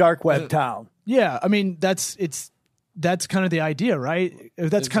dark web town? Yeah, I mean that's kind of the idea, right?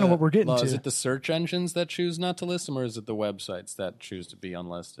 That's kind of what we're getting to. Is it the search engines that choose not to list them, or is it the websites that choose to be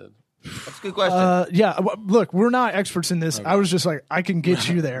unlisted? That's a good question. Look, we're not experts in this. Okay. I was just like, I can get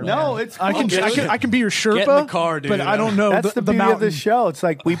you there. No, it's cool. I can be your Sherpa. Get in the car, dude. But I don't know. That's the beauty mountain. of this show. It's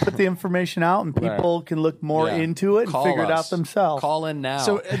like we put the information out, and people can look more into it and figure it out themselves. Call in now.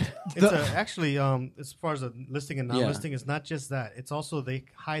 So actually, as far as the listing and non-listing, it's not just that. It's also they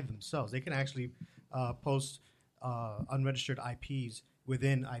hide themselves. They can actually post unregistered IPs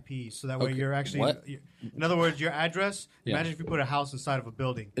within IPs, so that way Okay, you're actually. what? In other words, your address. Yeah. Imagine if you put a house inside of a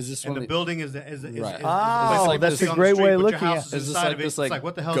building. Is this and one the of the- building is Right. That's this a on great the street, way of but your looking house at is it. Is this inside like of it. this It's like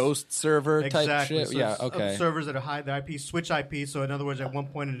what the hell? ghost server type Exactly. shit? So Yeah. it's Okay. servers that are high, the IP switch IP. So in other words, at one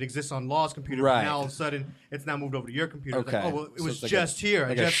point it exists on Law's computer, Right. but now all of a sudden it's now moved over to your computer. It's like, Okay. oh well, it So was it's like just here.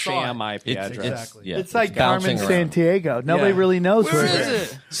 like I a just saw sham it. IP address. Exactly. Yeah, It's like Carmen bouncing around. Sandiego. Nobody Yeah. really knows Where where is it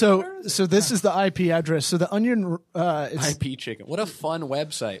is. it? So this is the IP address. So the Onion, it's IP Chicken. What a fun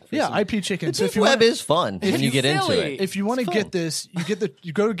website. For yeah, some- IP Chicken. So Deep if you web want, is fun when you get into silly. it. if you want to get this,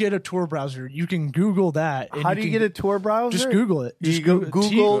 you go get a Tor browser. You can Google that. And How do you can- get a Tor browser? Just Google it. You Just go Google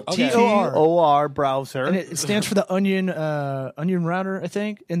Google T- TOR browser. and it stands for the Onion router, I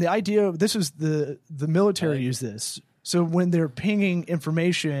think. And the idea of this is the military use this. So when they're pinging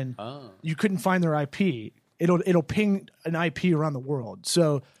information, you couldn't find their IP. It'll ping an IP around the world.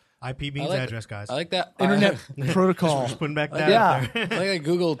 So IP means I like- address, guys. I like that. internet protocol. Just putting back that Yeah. up there. I like that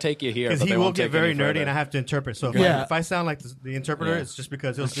Google will take you here. Because but he they will won't get take very any nerdy, further. and I have to interpret. So Yeah. if I sound like the interpreter, Yeah. it's just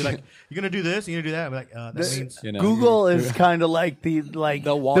because he'll be like, "You're gonna do this, you're gonna do that." I'm like, "That means." You know, Google is kind of like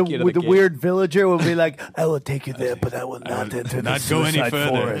They'll walk you to with the the gate. weird villager will be like, I will take you there, but I will not enter the suicide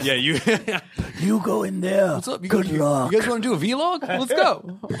forest. Yeah, you. You go in there. What's up? Good luck. You guys want to do a vlog? Let's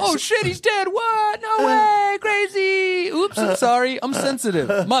go. Oh shit, he's dead. What? No way. Crazy. Oops, I'm sorry. I'm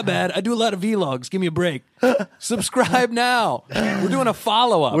sensitive. My bad. I do a lot of vlogs. Give me a break. Subscribe now. We're doing a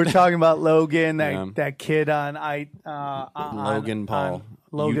follow up. We're talking about Logan, Yeah. that kid on Logan Paul. on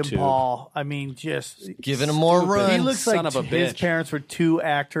Logan YouTube. Paul. I mean, just Giving him more Stupid. run. he looks Son like of a his bitch. parents were two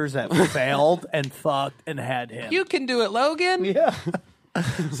actors that failed and fucked and had him. You can do it, Logan. Yeah.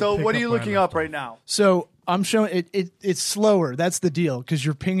 So what are you looking up right now? So I'm showing it's slower. That's the deal because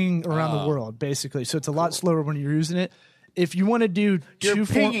you're pinging around the world basically. So it's a lot slower when you're using it. If you want to do You're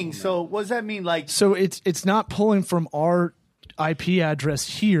pinging. So what does that mean? Like, so it's not pulling from our IP address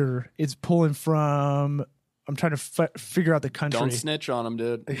here. It's pulling from. I'm trying to figure out the country. Don't snitch on him,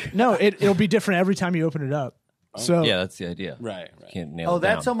 dude. No, it'll be different every time you open it up. So Yeah, that's the idea. Right. Can't nail oh, it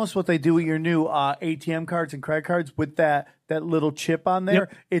that's down. almost what they do with your new ATM cards and credit cards with that little chip on there.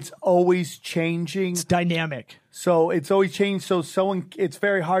 Yep. It's always changing. it's dynamic. So it's always changed. So it's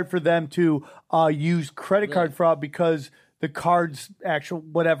very hard for them to use credit card fraud because the card's actual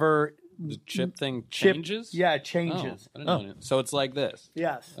whatever The chip thing chip changes? Yeah, it Oh, changes. I didn't know that. So it's like this.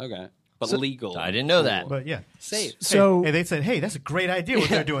 Yes. Okay. But legal. I didn't know that. But yeah, Safe. So hey, they said, "Hey, that's a great idea. What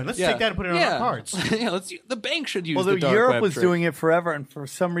they're doing. Let's take that and put it on our cards." Yeah, the bank should use Well, the dark Europe web was trick. doing it forever, and for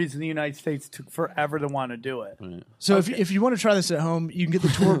some reason, the United States took forever to want to do it. So if you want to try this at home, you can get the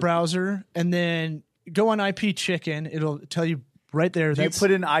Tor browser and then go on IP Chicken. It'll tell you right there. Do you That's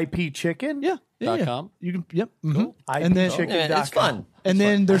put in IP chicken? yeah. .com? You can yep. mhm. IP And then chicken. Yeah, it's fun. and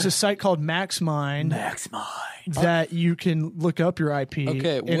then there's a site called MaxMind Maximind. that you can look up your IP.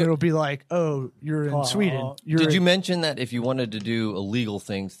 Okay, and what- it'll be like, oh, you're in Sweden. You're Did you mention that if you wanted to do illegal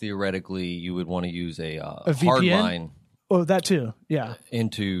things, theoretically, you would want to use a hard VPN? line Oh, that too. Yeah.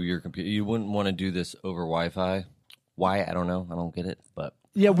 into your computer? You wouldn't want to do this over Wi-Fi. Why? I don't know. I don't get it. But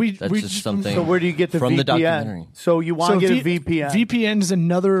Yeah, we that's we just something. So where do you get the from VPN? the documentary? So you want to get a V- VPN? VPN is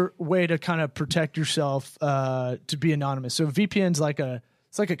another way to kind of protect yourself to be anonymous. So VPN's like a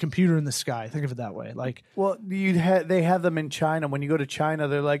computer in the sky. Think of it that way. Like Well, they have them in China. When you go to China,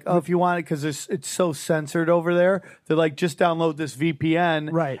 they're like, oh, if you want it, because it's so censored over there, they're like, just download this VPN,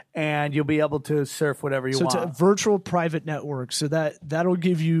 Right. and you'll be able to surf whatever you so want. it's a virtual private network. So that'll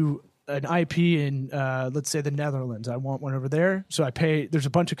give you an IP in let's say the Netherlands. I want one over there. So I pay. There's a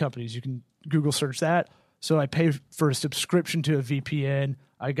bunch of companies. You can Google search that. So I pay for a subscription to a VPN.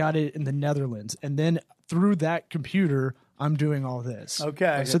 I got it in the Netherlands, and then through that computer, I'm doing all this.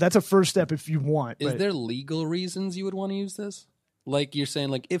 Okay. So that's a first step if you want. Is but- there legal reasons you would want to use this? Like you're saying,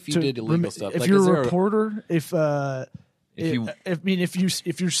 like if you to did illegal rem- stuff, If like, you're is a there reporter, if you-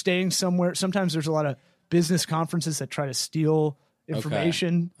 if you're staying somewhere, sometimes there's a lot of business conferences that try to steal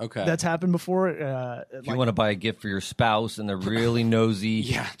information. Okay. That's happened before. If you want to buy a gift for your spouse and they're really nosy,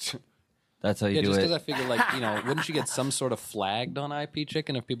 yeah. that's how you Yeah, do just it. because I figured, like, wouldn't you get some sort of flagged on IP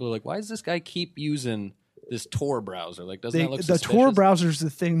Chicken if people are like, why does this guy keep using this Tor browser? Like, doesn't that look the suspicious? Tor browser is the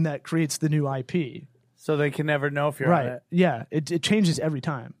thing that creates the new IP. so they can never know if you're on Right. it. Yeah. It changes every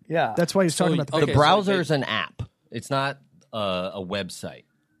time. Yeah. That's why he's So, talking about the okay, the so browser they- is an app. It's not a website.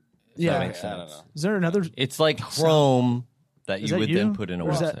 yeah. That makes I don't sense. know. Is there another? It's like Chrome that Is you that would you? then put in a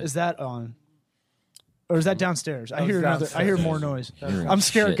Or website. is that on? Or is that downstairs? I was hear another. I hear downstairs. more noise. Hearing I'm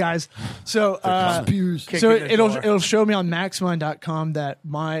scared, shit. guys. So, Kicking so the door. it'll show me on Maxmind.com that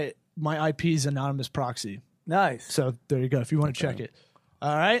my IP is anonymous proxy. Nice. So there you go. If you want to check it.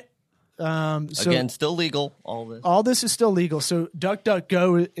 All right. Again, still legal. All this is still legal. So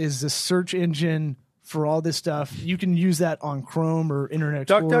DuckDuckGo is the search engine for all this stuff. You can use that on Chrome or Internet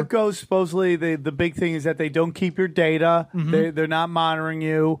Explorer. DuckDuckGo, supposedly, the big thing is that they don't keep your data. They're not monitoring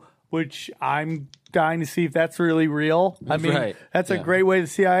you, which I'm dying to see if that's really real. I mean, that's a great way the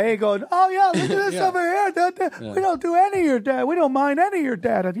CIA going, oh, yeah, look at this over here. We don't do any of your data. We don't mind any of your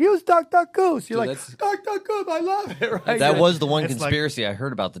data. Use DuckDuckGoose. You're like, DuckDuckGoose, I love it. Right? That was the one conspiracy I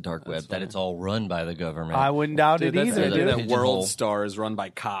heard about the dark web, that it's all run by the government. I wouldn't doubt it either. That World Star is run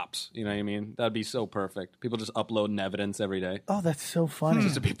by cops. You know what I mean? That'd be so perfect. People just uploading evidence every day. Oh, that's so funny.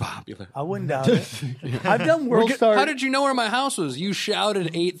 Just to be popular. I wouldn't doubt it. I've done World Star. How did you know where my house was? You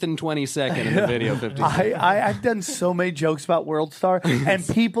shouted 8th and 22nd in the video 50. I've done so many jokes about World Star, and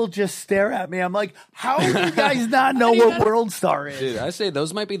people just stare at me. I'm like, how do you guys not know what World Star is? Dude, I say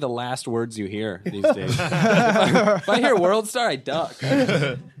those might be the last words you hear these days. if I hear World Star, I duck.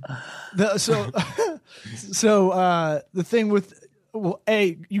 So the thing with,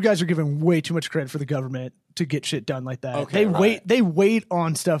 you guys are giving way too much credit for the government to get shit done like that. Okay, they wait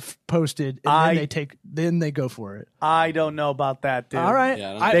on stuff posted, and then they go for it. I don't know about that, dude. All right.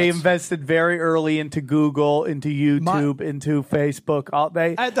 Yeah, they invested very early into Google, into YouTube, into Facebook.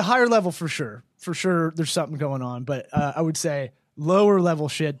 At the higher level, for sure, there's something going on. But I would say lower level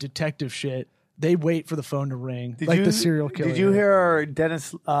shit, detective shit, they wait for the phone to ring, the serial killer. Did you hear our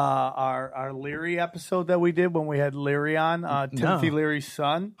Dennis, our Leary episode that we did when we had Leary on, Timothy Leary's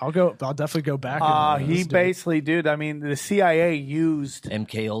son? I'll definitely go back. He basically, dude. I mean, the CIA used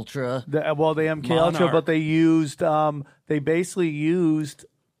MK Ultra. The MK Ultra, but they used, they basically used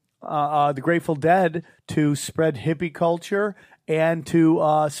the Grateful Dead to spread hippie culture and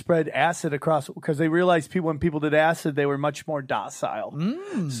to spread acid across, because they realized when people did acid, they were much more docile.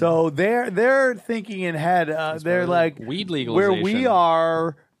 So they're thinking ahead. They're like weed legalization. Where we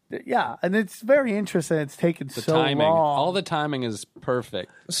are. Yeah, and it's very interesting. It's taken so timing. long. All the timing is perfect.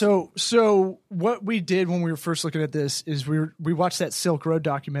 So what we did when we were first looking at this is we watched that Silk Road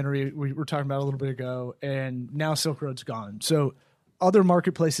documentary we were talking about a little bit ago, and now Silk Road's gone. So other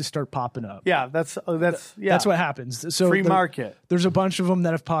marketplaces start popping up. Yeah, that's what happens. So free market. There's a bunch of them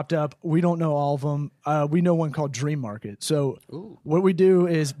that have popped up. We don't know all of them. We know one called Dream Market. So what we do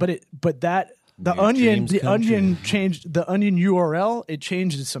is, the Onion URL, it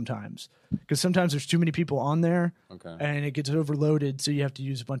changes sometimes because sometimes there's too many people on there, and it gets overloaded. So you have to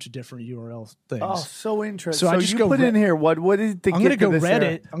use a bunch of different URL things. Oh, so interesting. So I just you put in here what did to I'm get gonna to go this Reddit.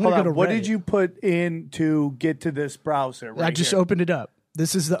 area? I'm gonna go to What Reddit. did you put in to get to this browser? I just opened it up.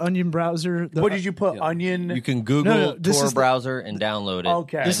 This is the Onion browser. What did you put? Onion. You can Google Tor browser and download it.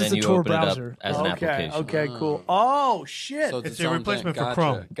 Okay. This and is then the you Tor open browser. it up as an application. Okay, cool. Oh shit! So It's a replacement for Gotcha.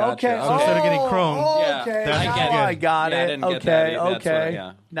 Chrome. Gotcha. Okay. So instead of getting Chrome, okay. I Now get it. I got Yeah, I it. didn't get that. Okay. That's Okay. what-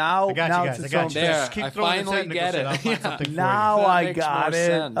 yeah. Now, I got now you it's guys. I its got own you. There, Just keep I throwing the finally technical get shit. it. I'll find something for you. Now That I makes got more it.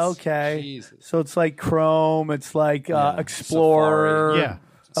 sense. Okay. Jesus. So it's like Chrome. It's like Explorer. Safari. Yeah.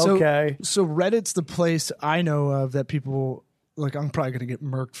 Okay. So Reddit's the place I know of that people like. I'm probably going to get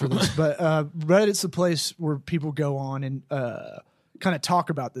murked for this, but Reddit's the place where people go on and kind of talk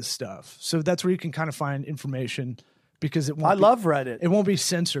about this stuff. So that's where you can kind of find information because it won't. I love Reddit. It won't be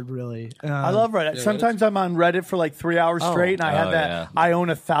censored, really. I love Reddit. Sometimes I'm on Reddit for like 3 hours straight, and I have that yeah. I own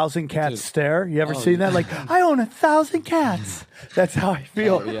 1,000 cats stare. You ever seen that? Like, I own 1,000 cats. That's how I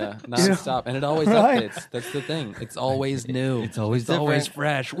feel. Oh, yeah, non-stop. And it always Right? updates. That's the thing. It's always new. It's always always different.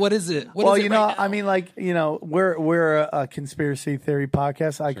 fresh. What is it? What Well, is it you know, right now? I mean, like, you know, we're a conspiracy theory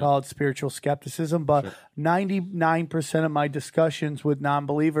podcast. I call it spiritual skepticism, but 99% of my discussions with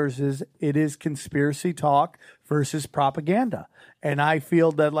non-believers is conspiracy talk versus propaganda. And I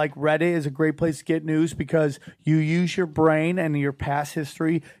feel that like Reddit is a great place to get news because you use your brain and your past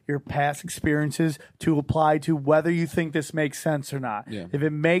history, your past experiences to apply to whether you think this makes sense or not. Yeah. If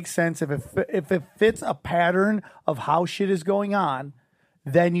it makes sense, if it fits a pattern of how shit is going on,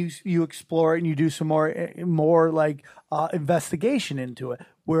 then you explore it and you do some more like investigation into it.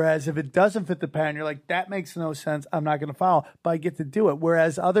 Whereas if it doesn't fit the pattern, you're like, that makes no sense. I'm not going to follow, but I get to do it.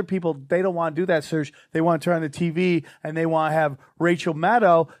 Whereas other people, they don't want to do that search. They want to turn on the TV and they want to have Rachel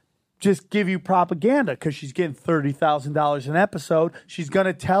Maddow just give you propaganda because she's getting $30,000 an episode. She's going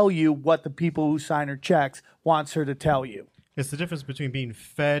to tell you what the people who sign her checks wants her to tell you. It's the difference between being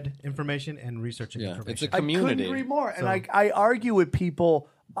fed information and researching Yeah, information. it's a community. I couldn't agree more. And I argue with people.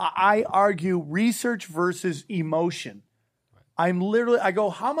 I argue research versus emotion. I go,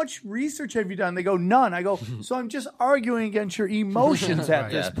 how much research have you done? They go, none. I go, so I'm just arguing against your emotions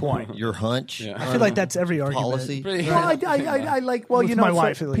at this point. Your hunch. I feel like that's every argument. Policy. Well, I like, well, With you know, my so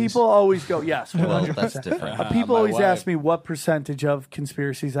wife, at least. people always go, yes, 100%. Well, that's different. People My always wife. ask me what percentage of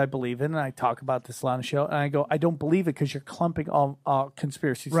conspiracies I believe in, and I talk about this a lot on the show, and I go, I don't believe it because you're clumping all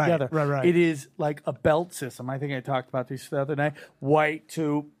conspiracies Right, together. right. It is like a belt system. I think I talked about this the other night. White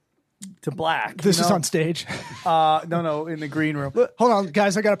to black. This you is know? on stage. No, in the green room. Hold on,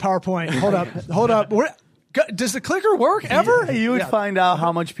 guys. I got a PowerPoint. Hold up. Does the clicker work ever? You would find out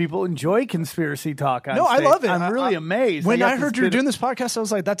how much people enjoy conspiracy talk on No, I stage. love it. I'm really amazed. When I got heard this you were bit doing this podcast, I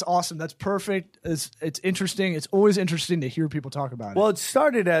was like, that's awesome. That's perfect. It's interesting. It's always interesting to hear people talk about it. Well, it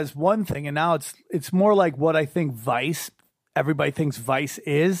started as one thing, and now it's more like what I think everybody thinks Vice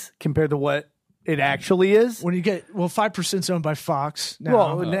is compared to what it actually is. When you get 5%'s owned by Fox now,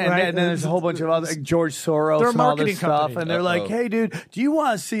 Well, and then there's a whole bunch of other like George Soros They're a and all marketing this stuff, company. and they're like, "Hey, dude, do you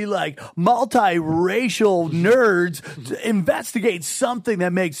want to see like multiracial nerds to investigate something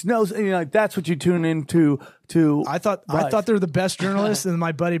that makes no sense?" And you're like, that's what you tune into. I thought they were the best journalists, and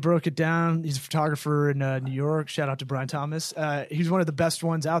my buddy broke it down. He's a photographer in New York. Shout out to Brian Thomas. He's one of the best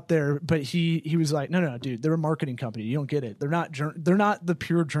ones out there. But he was like, no, dude, they're a marketing company. You don't get it. They're not the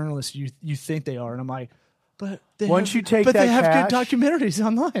pure journalists you think they are. And I'm like, but they have good documentaries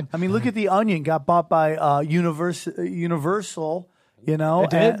online. I mean, look at The Onion got bought by Universal. You know, It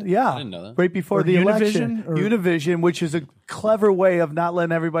did? yeah, I didn't know that. right before Or the Univision, election. or- Univision, which is a clever way of not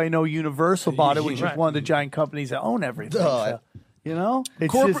letting everybody know Universal bought it, which Right. is one of the giant companies that own everything. So, you know,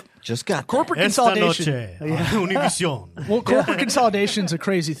 it's Corporate- Just got Corporate Esta consolidation. noche, Univision. Well, corporate consolidation is a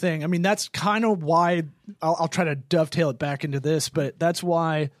crazy thing. I mean, that's kind of why I'll try to dovetail it back into this, but that's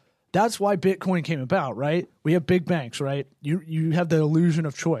why Bitcoin came about, right? We have big banks, right? You have the illusion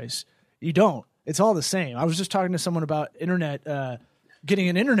of choice. You don't. It's all the same. I was just talking to someone about getting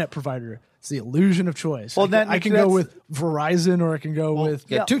an internet provider. It's the illusion of choice. Well, I can go with Verizon, or I can go with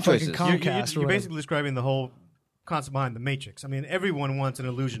two fucking choices. Comcast. You're or basically describing the whole concept behind the Matrix. I mean, everyone wants an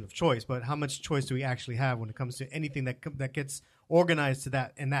illusion of choice, but how much choice do we actually have when it comes to anything that gets organized to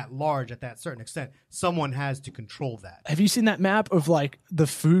that and that large at that certain extent? Someone has to control that. Have you seen that map of like the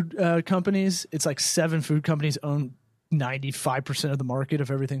food companies? It's like 7 food companies own 95% of the market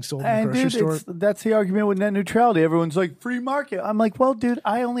of everything sold in the And grocery dude, store. that's the argument with net neutrality. Everyone's like, free market. I'm like, well, dude,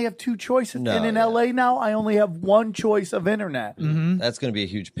 I only have 2 choices. No, and in yeah. LA now, I only have 1 choice of internet. That's going to be a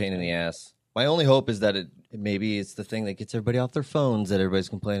huge pain in the ass. My only hope is that maybe it's the thing that gets everybody off their phones that everybody's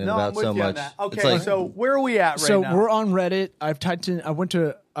complaining No, I'm about with so you on much. that. It's Okay, like, so where are we at right So now? we're on Reddit. I've typed in. I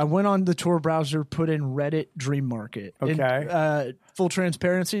went on the Tor browser, put in Reddit Dream Market. Okay. And, full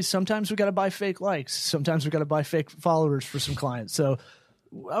transparency. Sometimes we got to buy fake likes. Sometimes we got to buy fake followers for some clients. So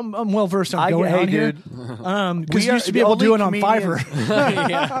I'm well versed on going on here. Because you used to be able to do it on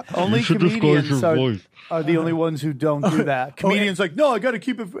Fiverr. Only comedians are the only ones who don't do that. Comedians like, no, I got to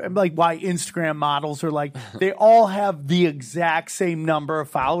keep it. I'm like, why Instagram models are like, they all have the exact same number of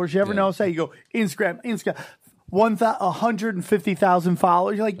followers. You ever notice that? You go, Instagram, 150,000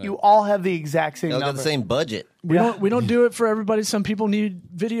 followers. You're like, you all have the exact same they all number. got the same budget. We don't do it for everybody. Some people need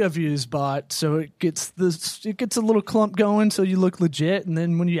video views bought, so it gets a little clump going, so you look legit, and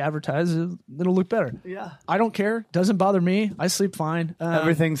then when you advertise, it'll look better. Yeah. I don't care. Doesn't bother me. I sleep fine.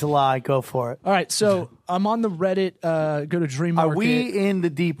 Everything's a lie. Go for it. All right, so I'm on the Reddit. Go to Dream Are Market. we in the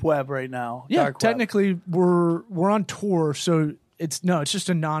deep web right now? Yeah, Dark web? technically we're on tour, so it's just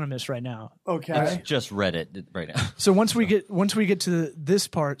anonymous right now. Okay. It's just Reddit right now. So once we get to this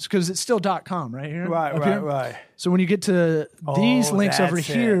part, because it's still .com right here, Right, up right, here? right. So when you get to these links over that's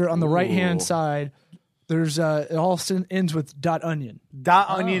here it. on the right hand side, there's it all ends with .onion.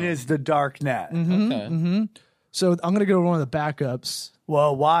 .onion is the dark net. Mm-hmm. So I'm gonna go to one of the backups.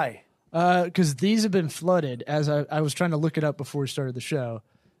 Well, why? Because these have been flooded. As I was trying to look it up before we started the show,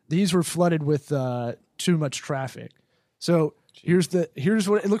 these were flooded with too much traffic. So here's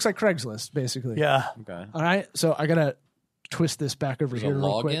what it looks like. Craigslist, basically. Yeah. Okay. All right. So I gotta twist this back over There's here a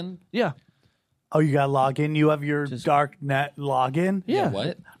real quick. login? Yeah. Oh, you got to log in? You have your dark net login? Yeah.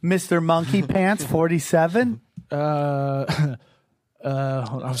 What? Mr. Monkey Pants 47? I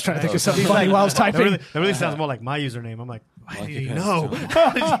was trying to think of something funny while I was typing. That really sounds more like my username. I'm like, why do you know?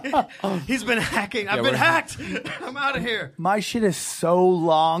 He's been hacking. I've been hacked. I'm out of here. My shit is so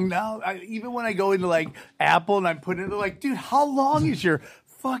long now. Even when I go into like Apple and I put it, they're like, dude, how long is your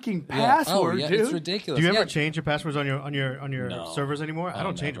fucking password, yeah, dude? it's ridiculous. Do you ever Yeah. change your passwords on your No. servers anymore? I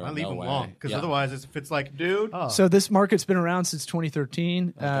don't change them. I leave them long because otherwise, if it's like, dude, So this market's been around since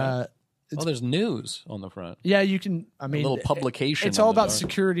 2013. Oh, there's news on the front. Yeah, you can. I mean, little publication It's on all the about door.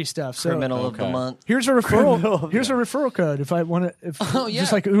 security stuff. So Criminal of the Okay. month. here's a referral. Here's a referral code. If I want to, if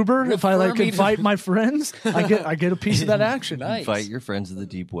just like Uber, if I like Refer me to- invite my friends, I get a piece of that action. Nice. Invite your friends to the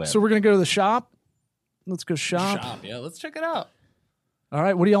deep web. So we're gonna go to the shop. Let's go shop. Shop. Yeah, let's check it out. All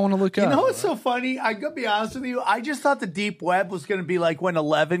right, what do y'all want to look You up? know what's so funny? I gotta be honest with you. I just thought the deep web was gonna be like when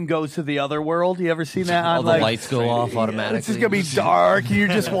 11 goes to the other world. You ever seen that? All On, the like, lights go off automatically. It's just gonna be dark, and you're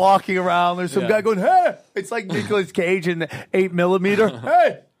just walking around. There's some guy going, "Hey!" It's like Nicolas Cage in 8mm.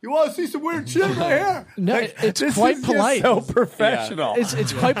 Hey, you want to see some weird shit right here? No, Like, it's this quite is just polite. so professional.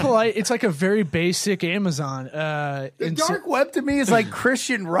 It's quite polite. It's like a very basic Amazon. The and so- dark web to me is like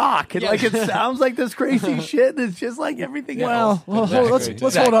Christian rock, and like it sounds like this crazy shit, and it's just like everything else. Well, let's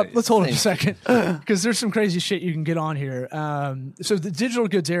hold up. Let's hold up a second because there's some crazy shit you can get on here. So the digital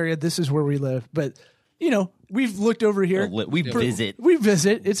goods area, this is where we live, but we've looked over here. We visit. We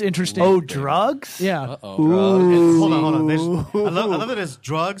visit. It's interesting. Oh, drugs? Yeah. Hold on. I love that it's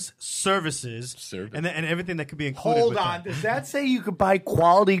drugs, services, and everything that could be included. Hold with on. that. Does that say you could buy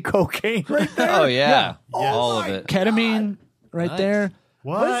quality cocaine right there? Oh yeah, Yeah. all Oh, of it. Ketamine, right there.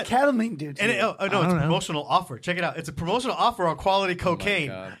 What? What does ketamine do to And you? no, it's a promotional offer. Check it out. It's a promotional offer on quality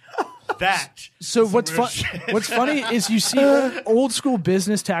cocaine. That. So is what's some real fun? shit. What's funny is you see old school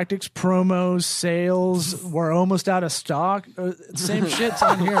business tactics, promos, sales. We're almost out of stock. Same shit's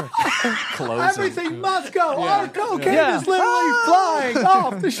on here. Everything must go. Our cocaine Yeah. is literally flying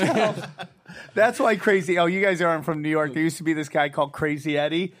off the shelf. That's why Crazy. Oh, you guys aren't from New York. There used to be this guy called Crazy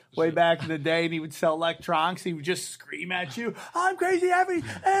Eddie way back in the day, and he would sell electronics. He would just scream at you, "I'm Crazy Eddie,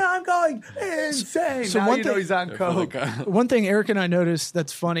 and I'm going insane." So now one you know thing- he's on coke. One thing Eric and I noticed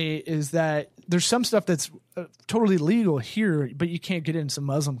that's funny is that there's some stuff that's totally legal here, but you can't get it in some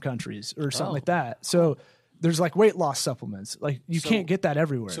Muslim countries or something like that. So there's like weight loss supplements. Like you can't get that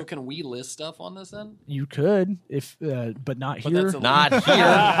everywhere. So can we list stuff on this then? You could, if but not But here. that's Not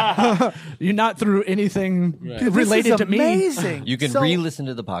here. You're not through anything This related is to me. amazing. You can So, re-listen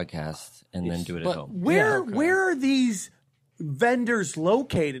to the podcast and then do it at But- home. Where are these vendors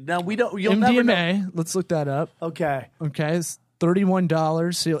located? Now we don't. You'll never know. MDMA. Let's look that up. Okay. Okay, it's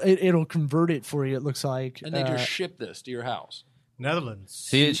 $31. So it'll convert it for you. It looks like. And they just ship this to your house. Netherlands.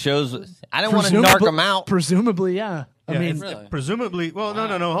 See, it shows. I don't want to narc them out. Presumably, yeah. I mean, Really? Presumably, well, no,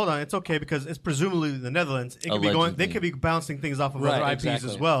 hold on. It's okay because it's presumably the Netherlands. It could be going. They Allegedly. could be bouncing things off of Right, other IPs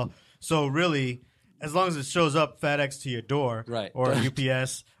exactly. as well. So really, as long as it shows up FedEx to your door, Right. or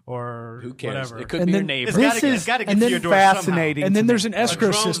UPS or Who cares? whatever, It could And be your then- neighbor. it's This got is to get and to then your door fascinating. and then to there's me. an escrow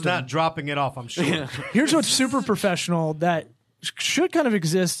A drone's system. not dropping it off. I'm sure. Here's what's super professional that should kind of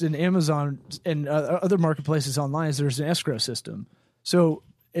exist in Amazon and other marketplaces online is there's an escrow system. So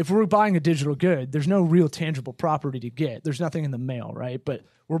if we're buying a digital good, there's no real tangible property to get. There's nothing in the mail, right? But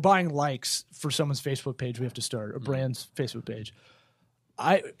we're buying likes for someone's Facebook page. We have to start a brand's Facebook page.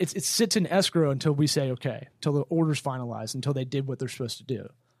 It sits in escrow until we say okay, until the order's finalized, until they did what they're supposed to do,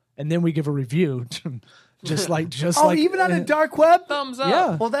 and then we give a review, just like even on the dark web. Thumbs up.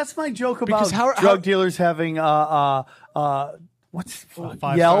 yeah. Well, that's my joke Because about drug dealers having what's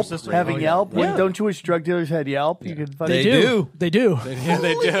Five-star Yelp system. having Oh, yeah. Yelp. Yeah. Don't you wish drug dealers had Yelp? You could They do. They do. Yeah,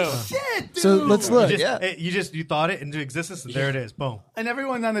 they do. Shit, dude. So let's look. You thought it into existence, and there it is. Boom. And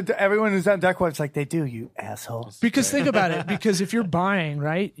everyone who's on dark web's like, they do, you asshole. Because think about it. Because if you're buying,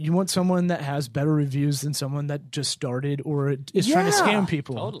 right, you want someone that has better reviews than someone that just started or is trying to Yeah. scam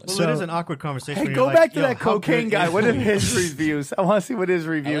people. Totally. Well, So, it is an awkward conversation. Hey, when go you're back like, to yo, that how cocaine good guy. is What are it? his reviews? I want to see what his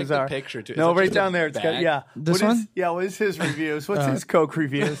reviews the are. picture, too. Is No, that right just a down there. It's got bag? yeah. This What is- one? yeah. What is his reviews? What's his coke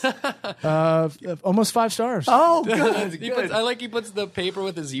reviews? almost 5 stars. Oh, good. He puts, he puts the paper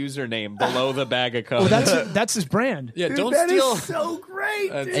with his username below the bag of coke. Well, that's his brand. yeah, Dude, don't that steal. is so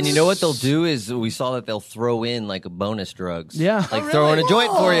great. Dude. And you know what they'll do is we saw that they'll throw in like a bonus drugs. Yeah. Like Oh, throwing a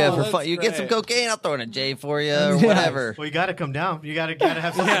joint for you Whoa, for fun. that's You get some great. cocaine, I'll throw in a J for you or Yeah. whatever. Well, you got to come down. You got to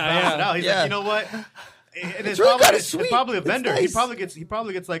have something to balance it out. He's Yeah. like, you know what? And it's, really probably, kinda it's sweet. probably a It's vendor. nice. He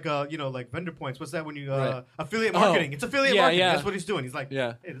probably gets like like vendor points. What's that when you Right. affiliate Oh. marketing? It's affiliate Yeah, marketing. yeah. That's what he's doing. He's like,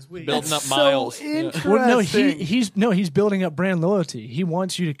 Yeah. hey, this week. Building up so miles. Yeah. interesting. Well, no, he's building up brand loyalty. He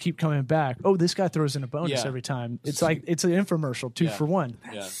wants you to keep coming back. Oh, this guy throws in a bonus Yeah. every time. It's like it's an infomercial, 2 for 1.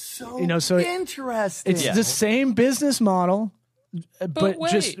 Yeah. so so interesting. It's the same business model, but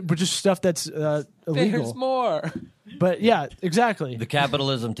wait. just stuff that's There's illegal. more. But yeah, exactly. The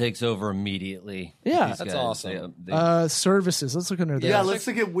capitalism takes over immediately. Yeah. These That's guys, awesome. they- Services. Let's look under there. yeah, let's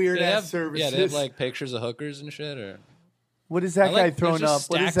look at weird They ass have, services. yeah, they have like pictures of hookers and shit. Or what is that I guy like- throwing there's up? just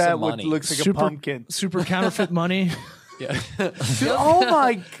What is stacks that? of What money. looks like super, a pumpkin? super counterfeit money. Yeah. Dude, oh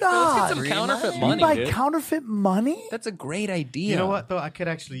my Let's God. get some counterfeit You money, buy dude. counterfeit money? That's a great idea. You know what though? I could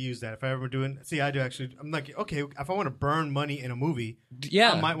actually use that if I ever doing. See, I do actually. I'm like, okay, if I want to burn money in a movie,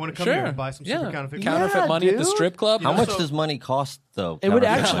 Yeah, I might want to come sure. here and buy some super counterfeit. Counterfeit money at the strip club. How much does money cost though? It would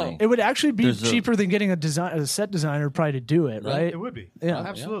counterfeit actually money? it would actually be There's a- cheaper than getting a set designer probably to do it, right? It would be. Yeah,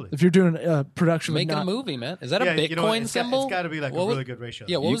 Absolutely. If you're doing a production, Making with a not, movie, man. Is that a Yeah, Bitcoin you know what? symbol? It's got to be like What a was- really good ratio.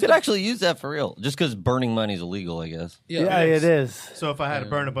 Yeah, what You was could the- actually use that for real, just because burning money is illegal, I guess. Yeah, it is. So if I had to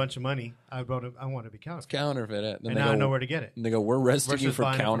burn a bunch of money, I want to be counterfeit. Counterfeit it. Then And they now I go- know where to get it. And they go, we're arresting you Versus for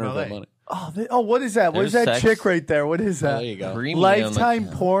buying it from counterfeit LA. money. Oh, what is that? What is There's that sex. chick right there? What is that? There you go. Premium Lifetime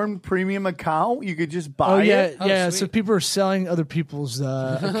account. porn premium account. You could just buy Oh yeah, it. yeah. sweet. So people are selling other people's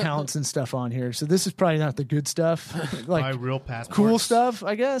accounts and stuff on here. So this is probably not the good stuff, Buy like real passports. cool stuff,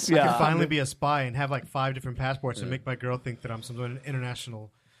 I guess. Yeah. I could finally be a spy and have like 5 different passports and make my girl think that I'm some sort of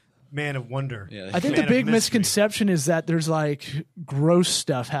international man of wonder. Yeah. I think Man the of big mystery. misconception is that there's like gross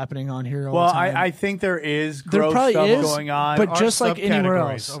stuff happening on here. All Well, the time. I think there is There gross probably stuff is, going on. but There are just like anywhere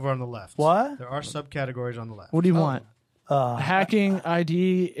subcategories else. over on the left. What? There are subcategories on the left. What do you want? Hacking,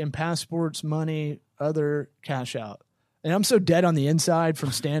 ID, and passports, money, other, cash out. And I'm so dead on the inside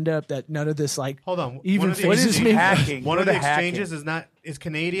from stand up that none of this like Hold on. even One of the what is phases me. hacking? One Go of the to hacking. exchanges is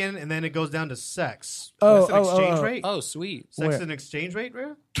Canadian, and then it goes down to sex. Oh, That's an exchange rate. Oh, sweet. Sex where? is an exchange rate,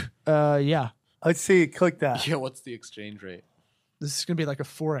 Rare? Yeah. Let's see. Click that. Yeah, what's the exchange rate? This is gonna be like a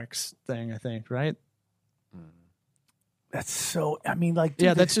Forex thing, I think, right? That's so. I mean, like, dude,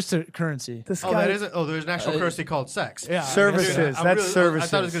 Yeah, that's just a currency. this Oh, guy. that isn't. Oh, there's an actual currency called sex. Yeah. Services. Dude, I That's really- services.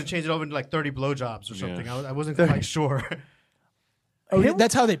 I thought it was going to change it over into like 30 blowjobs or something. I wasn't quite sure. Oh,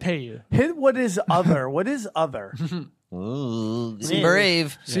 that's how they pay you. Hit what is other? What is other? Ooh,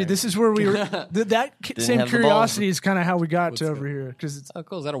 brave. See, this is where we were. That same have the curiosity is kind of how we got to over here because it's Oh,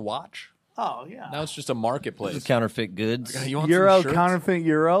 cool. Is that a watch? Oh yeah. Now it's just a marketplace. Counterfeit goods. You want Euro some shirts? counterfeit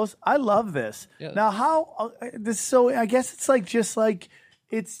euros. I love this. Yeah. Now, how this? So I guess it's like just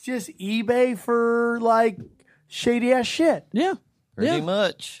eBay for like shady ass shit. yeah. Pretty Yeah.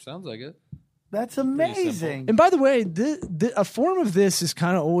 much. Sounds like it. That's amazing. And by the way, a form of this has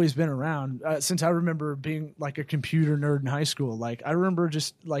kind of always been around since I remember being like a computer nerd in high school. Like I remember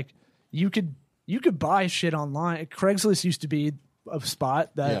just like you could buy shit online. Craigslist used to be a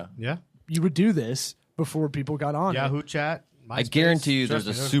spot that Yeah. you would do this before people got on. it. Yahoo Chat. I MySpace. guarantee you, Trust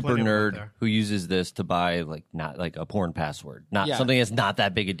there's a me, super plenty of them out nerd there. who uses this to buy not like a porn password, not Yeah. something that's not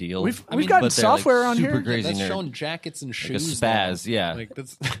that big a deal. We've mean, gotten but they're, like, software on super here. crazy That's nerd. showing jackets and Like a shoes. spaz, now. yeah. Like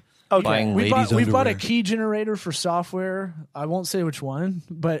that's Okay. Buying We ladies' bought a underwear. key generator for software. I won't say which one,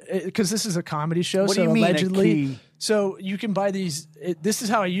 but because this is a comedy show, What so do you mean, a allegedly, key? so you can buy these. This is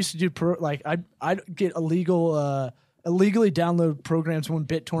how I used to do. I'd get illegally download programs when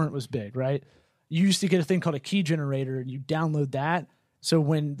BitTorrent was big, right? You used to get a thing called a key generator, and you download that. So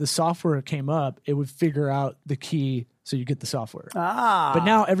when the software came up, it would figure out the key, so you get the software. But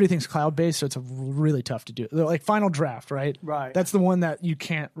now everything's cloud based, so it's really tough to do. Like Final Draft, right? Right. That's the one that you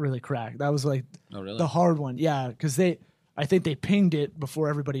can't really crack. That was like the hard one, yeah, because I think they pinged it before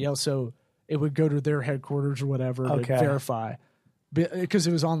everybody else, so it would go to their headquarters or whatever to Okay. verify. Because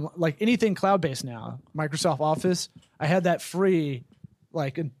it was on like anything cloud based now. Microsoft Office, I had that free,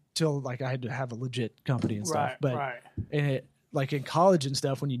 like until like I had to have a legit company and stuff. Right, But right. and it like in college and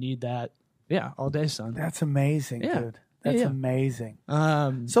stuff when you need that, yeah, all day, son. That's amazing, Yeah. dude. That's Yeah. amazing.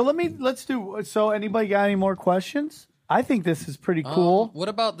 So let's do. So anybody got any more questions? I think this is pretty cool. What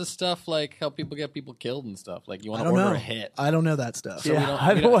about the stuff like how people get people killed and stuff? Like you want I to don't order know. a hit. I don't know that stuff. So we Yeah,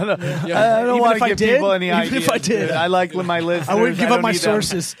 I we don't want to. Yeah. I don't Even want if to I give did? people any Even ideas. if I did. dude. I like my listeners. I wouldn't give don't up my need them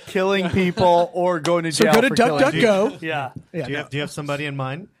sources. killing people or going to So jail. go to for killing people. DuckDuckGo. Yeah. Yeah, Do you have somebody in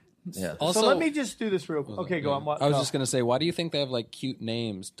mind? Yeah. Also, So let me just do this real quick. Okay, go on. What? I was no. just gonna say, why do you think they have like cute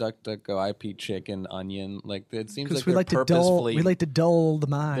names? DuckDuckGo, IP Chicken, Onion. Like it seems because like we they're like to dull. purposefully. We like to dull the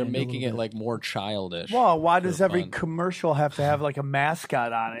mind. they're a making little it bit. like more childish. Well, why does for every fun. commercial have to have like a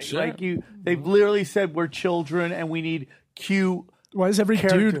mascot on it? Sure. Like they've literally said we're children and we need cute. Why is every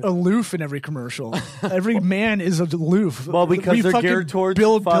character. dude aloof in every commercial? Every man is aloof. Well, because We they're fucking geared towards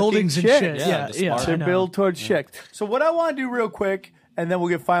build fucking buildings and chicks. shit. Yeah, Yeah, the yeah. smart- I They're know. built towards chicks. So what I want to do real quick, and then we'll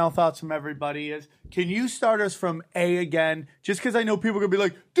get final thoughts from everybody, is can you start us from A again? Just because I know people are going to be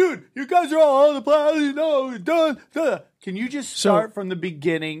like, dude, you guys are all on the planet, you know, duh. Can you just start from the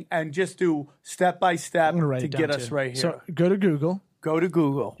beginning and just do step by step I'm gonna write to it down get us too. right here? So go to Google. Go to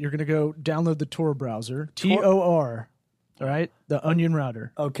Google. You're gonna go download the Tor browser. TOR. All right, the Onion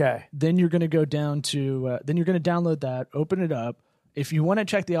router. Okay. Then you're gonna go down to. Then you're gonna download that. Open it up. If you want to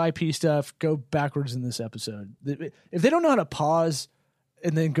check the IP stuff, go backwards in this episode. If they don't know how to pause,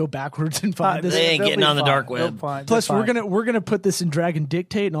 and then go backwards and find this. They ain't They'll getting be on the fine. dark They'll web. find- Plus, they're fine. we're gonna put this in Dragon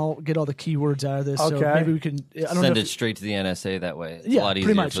Dictate, and I'll get all the keywords out of this. So Okay. maybe we can. I don't Send know it straight to the NSA that way. It's yeah, a lot easier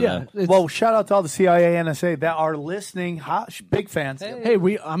pretty much. for Yeah. them. It's- Well, shout out to all the CIA, NSA that are listening. Big fans. hey,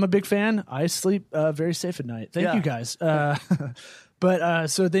 I'm a big fan. I sleep very safe at night. Thank Yeah. you guys. But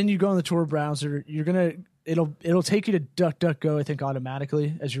so then you go on the Tor browser. It'll take you to DuckDuckGo, I think,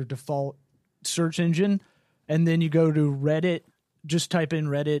 automatically as your default search engine, and then you go to Reddit. Just type in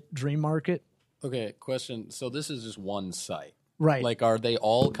Reddit Dream Market. Okay, question. So this is just one site, Right. Like, are they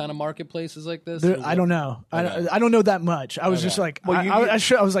all kind of marketplaces like this? Or is I it- don't know. Okay. I don't know that much. I was Okay. just like, Well,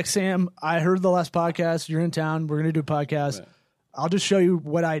 I was like, Sam, I heard the last podcast. You're in town. We're gonna do a podcast. Right. I'll just show you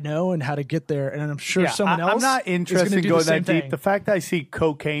what I know and how to get there, and I'm sure someone else. I'm not is interested gonna in do going the same that deep. thing. The fact that I see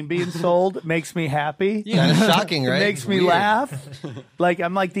cocaine being sold makes me happy. Kind of shocking, right? It makes It's me weird. laugh.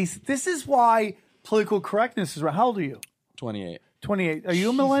 I'm like these. This is why political correctness is right. How old are you? 28. 28. Are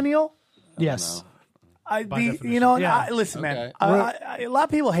you a millennial? Yes. Yeah. Listen, man. Okay. A lot of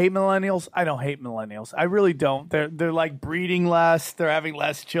people hate millennials. I don't hate millennials. I really don't. They're like breeding less. They're having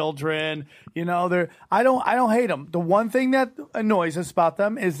less children. I don't hate them. The one thing that annoys us about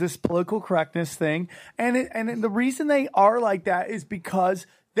them is this political correctness thing, and the reason they are like that is because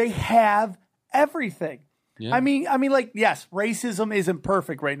they have everything. Yeah. I mean, yes, racism isn't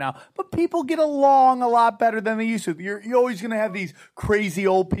perfect right now, but people get along a lot better than they used to. You're always going to have these crazy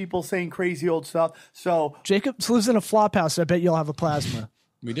old people saying crazy old stuff. So Jacob lives in a flop house. I bet you'll have a plasma.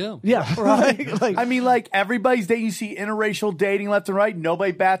 We do. Yeah, right. everybody's dating. You see interracial dating left and right.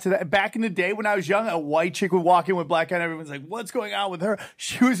 Nobody bats at that. Back in the day when I was young, a white chick would walk in with black hair, and everyone's like, "What's going on with her?"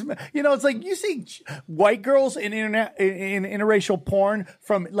 She was, it's like you see white girls in interracial porn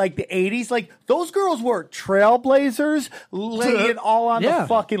from like the 80s. Like those girls were trailblazers, laying it all on the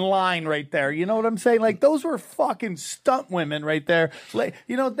fucking line right there. You know what I'm saying? Like those were fucking stunt women right there.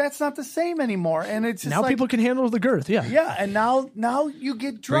 That's not the same anymore. And it's just Now people can handle the girth. Yeah. Yeah, and now you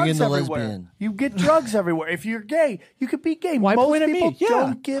get Bring in drugs the everywhere. lesbian. You get drugs everywhere. If you're gay, you could be gay. Why Most point at people me? Yeah.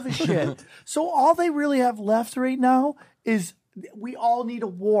 don't give a shit. So all they really have left right now is we all need a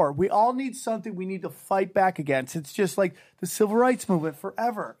war. We all need something we need to fight back against. It's just like the civil rights movement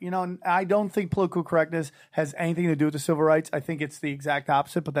forever. And I don't think political correctness has anything to do with the civil rights. I think it's the exact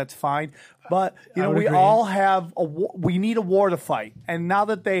opposite, but that's fine. But we agree. all have we need a war to fight. And now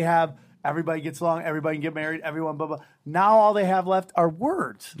that they have everybody gets along, everybody can get married, everyone, blah, blah. Now all they have left are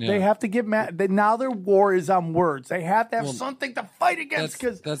words. Yeah. They have to get mad. Now their war is on words. They have to have something to fight against.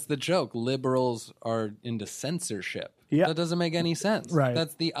 That's the joke. Liberals are into censorship. Yeah. That doesn't make any sense. Right.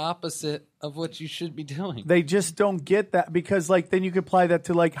 That's the opposite of what you should be doing. They just don't get that because, then you could apply that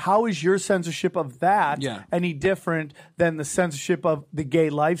to, how is your censorship of that any different than the censorship of the gay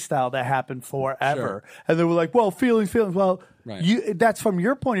lifestyle that happened forever? Sure. And they were like, well, feelings. Well, Right. that's from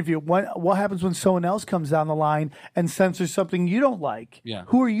your point of view. What happens when someone else comes down the line and censors something you don't like? Yeah.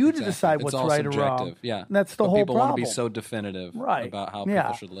 Who are you Exactly. to decide It's what's all right or subjective. wrong? Yeah. And that's the But whole people problem. want to be so definitive Right. about how Yeah.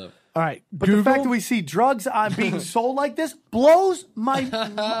 people should live. All right. But Google, the fact that we see drugs being sold like this blows my.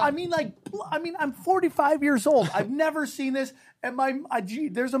 I'm 45 years old. I've never seen this. And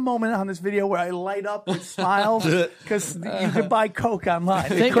there's a moment on this video where I light up with smiles because you can buy Coke online.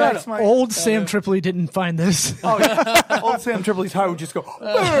 Thank God old Sam Tripoli didn't find this. Oh, yeah. Old Sam Tripoli's heart would just go.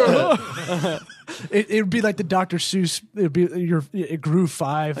 It would be like the Dr. Seuss. It would be it grew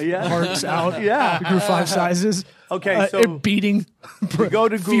 5 hearts out. Yeah. It grew 5 sizes. Okay, so it beating. You go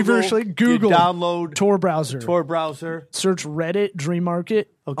to Google, feverishly. Google. you download Tor browser. Search Reddit Dream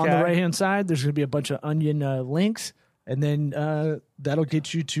Market. Okay. On the right hand side, there's going to be a bunch of onion links, and then that'll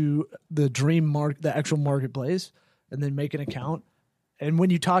get you to the the actual marketplace, and then make an account. And when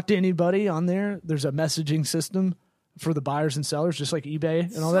you talk to anybody on there, there's a messaging system for the buyers and sellers, just like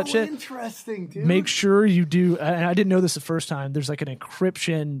eBay and all that shit. Interesting, dude. Make sure you do. And I didn't know this the first time. There's like an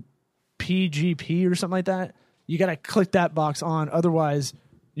encryption PGP or something like that. You got to click that box on, otherwise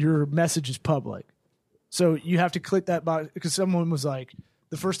your message is public. So you have to click that box because someone was like,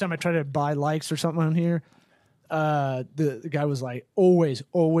 the first time I tried to buy likes or something on here, the guy was like, always,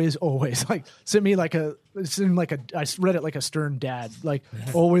 like sent me like I read it like a stern dad, like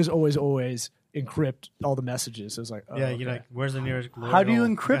always encrypt all the messages. I was like, oh, yeah, okay. you're like, where's the nearest? How do you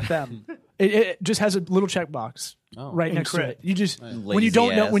encrypt them? It just has a little checkbox right next to Encrypt. it. You just when Lazy you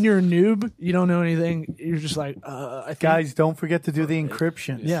don't know ass. when you're a noob, you don't know anything. You're just like, I think. Guys, don't forget to do the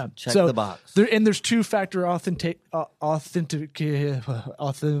encryption. Yeah, Check so the box. There's 2-factor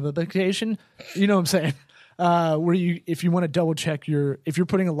authentication. You know what I'm saying? Where if you want to double check if you're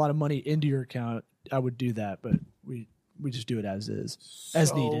putting a lot of money into your account, I would do that. But we we just do it as is,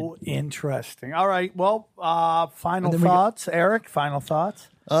 as needed. So interesting. All right. Well, final And then we thoughts, Eric. Final thoughts.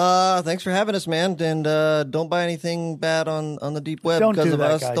 Thanks for having us, man. And don't buy anything bad on the deep web Don't because do of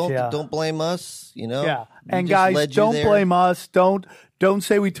that, us. guys, Don't blame us. You know. Yeah. We And just guys, led you don't there. blame us. Don't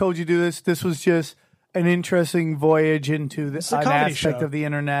say we told you to do this. This was just an interesting voyage into an comedy aspect show. of the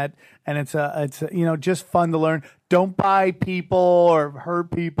internet, and it's just fun to learn. Don't buy people or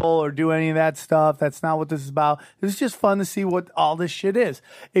hurt people or do any of that stuff. That's not what this is about. This is just fun to see what all this shit is.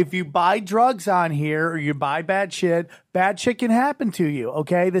 If you buy drugs on here or you buy bad shit can happen to you.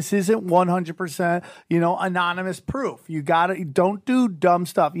 Okay, this isn't 100% anonymous proof. You don't do dumb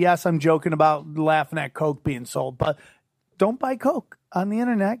stuff. Yes, I'm joking about laughing at Coke being sold, but don't buy Coke on the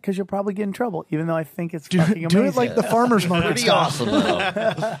internet because you'll probably get in trouble, even though I think it's fucking amazing. Do it like the farmer's market. Pretty awesome,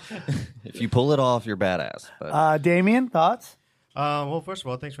 though. If you pull it off, you're badass. But. Damien, thoughts? Well, first of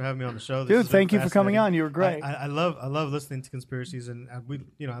all, thanks for having me on the show. This Dude, has been thank you for coming fascinating. on. You were great. I love listening to conspiracies, and I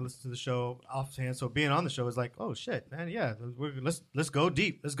listen to the show offhand. So being on the show is like, oh shit, man, yeah, let's go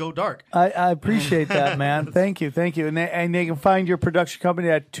deep, let's go dark. I appreciate that, man. Thank you. And they can find your production company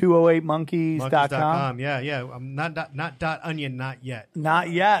at 208monkeys.com. Monkeys.com. Yeah. I'm not .onion, not yet. Not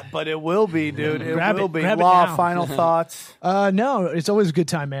yet, but it will be, dude. It Grab will it. be. Grab it Law, now. final thoughts. No, it's always a good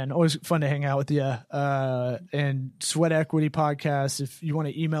time, man. Always fun to hang out with you. And Sweat Equity Podcast. If you want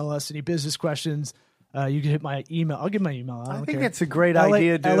to email us any business questions, you can hit my email. I'll give my email. I think care. it's a great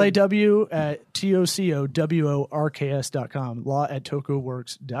idea, dude. law@tocoworks.com.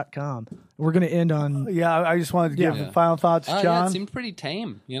 law@tocoworks.com. We're going to end on. Yeah, I just wanted to give final thoughts, John. Yeah, it seemed pretty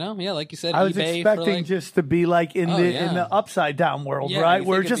tame. Yeah, like you said, I was eBay expecting just to be like in the upside down world, Yeah, right? you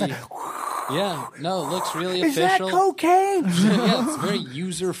Where think it's just it'd like, yeah, no, it looks really is that official. cocaine? Yeah, it's very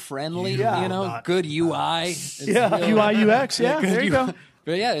user friendly. Yeah. Good UI. It's UI UX. Yeah, there you go.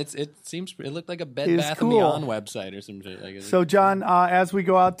 But yeah, it looked like a Bed It's Bath cool. and Beyond website or some shit. Like, So, John, as we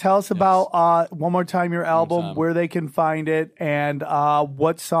go out, tell us about one more time your album, where they can find it, and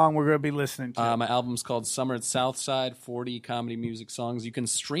what song we're going to be listening to. my album's called Summer at Southside, 40 comedy music songs. You can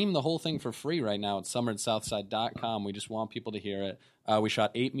stream the whole thing for free right now at summeratSouthside.com. We just want people to hear it. We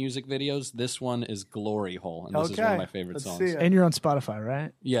shot 8 music videos. This one is Glory Hole, and this is one of my favorite songs. see it. And you're on Spotify,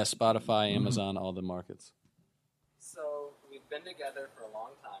 right? Yeah, Spotify, Amazon, all the markets. So we've been together for a long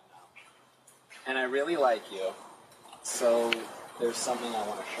time now, and I really like you. So there's something I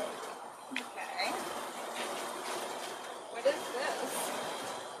want to show you. Okay. What is this?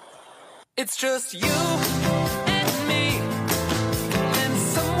 It's just you and me, and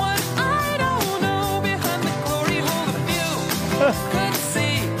someone I don't know behind the glory hole. If you could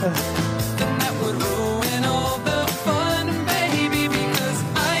see, then that would ruin all the fun, baby, because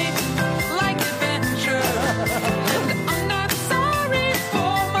I like adventure, and I'm not sorry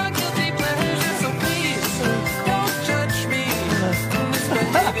for my guilty pleasure. So please don't judge me. This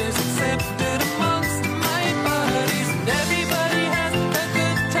behavior's accepted amongst my buddies, and everybody has a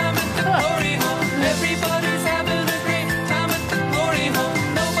good time at the glory hole. Everybody's having a great time at the glory hole.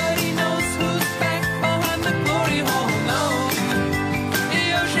 Nobody knows who's back behind the glory hole. No,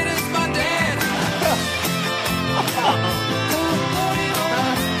 yo, shit is my dad. Glory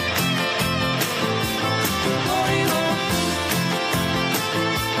hole. Glory hole.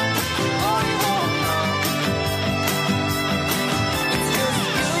 Glory hole. It's just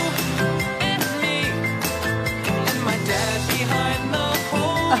you and me, and my dad behind the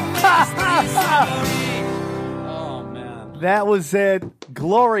hole. Oh, man. That was it.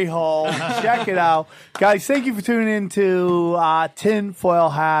 Glory Hole. Check it out. Guys, thank you for tuning in to Tinfoil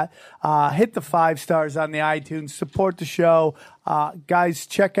Hat. Hit the 5 stars on the iTunes. Support the show. Guys,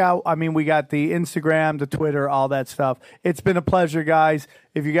 check out, we got the Instagram, the Twitter, all that stuff. It's been a pleasure, guys.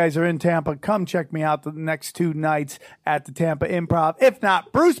 If you guys are in Tampa, come check me out the next 2 nights at the Tampa Improv. If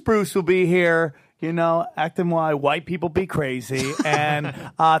not, Bruce will be here. Acting why white people be crazy. And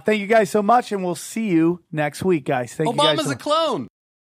thank you guys so much, and we'll see you next week, guys. Thank you guys. Obama's so a clone.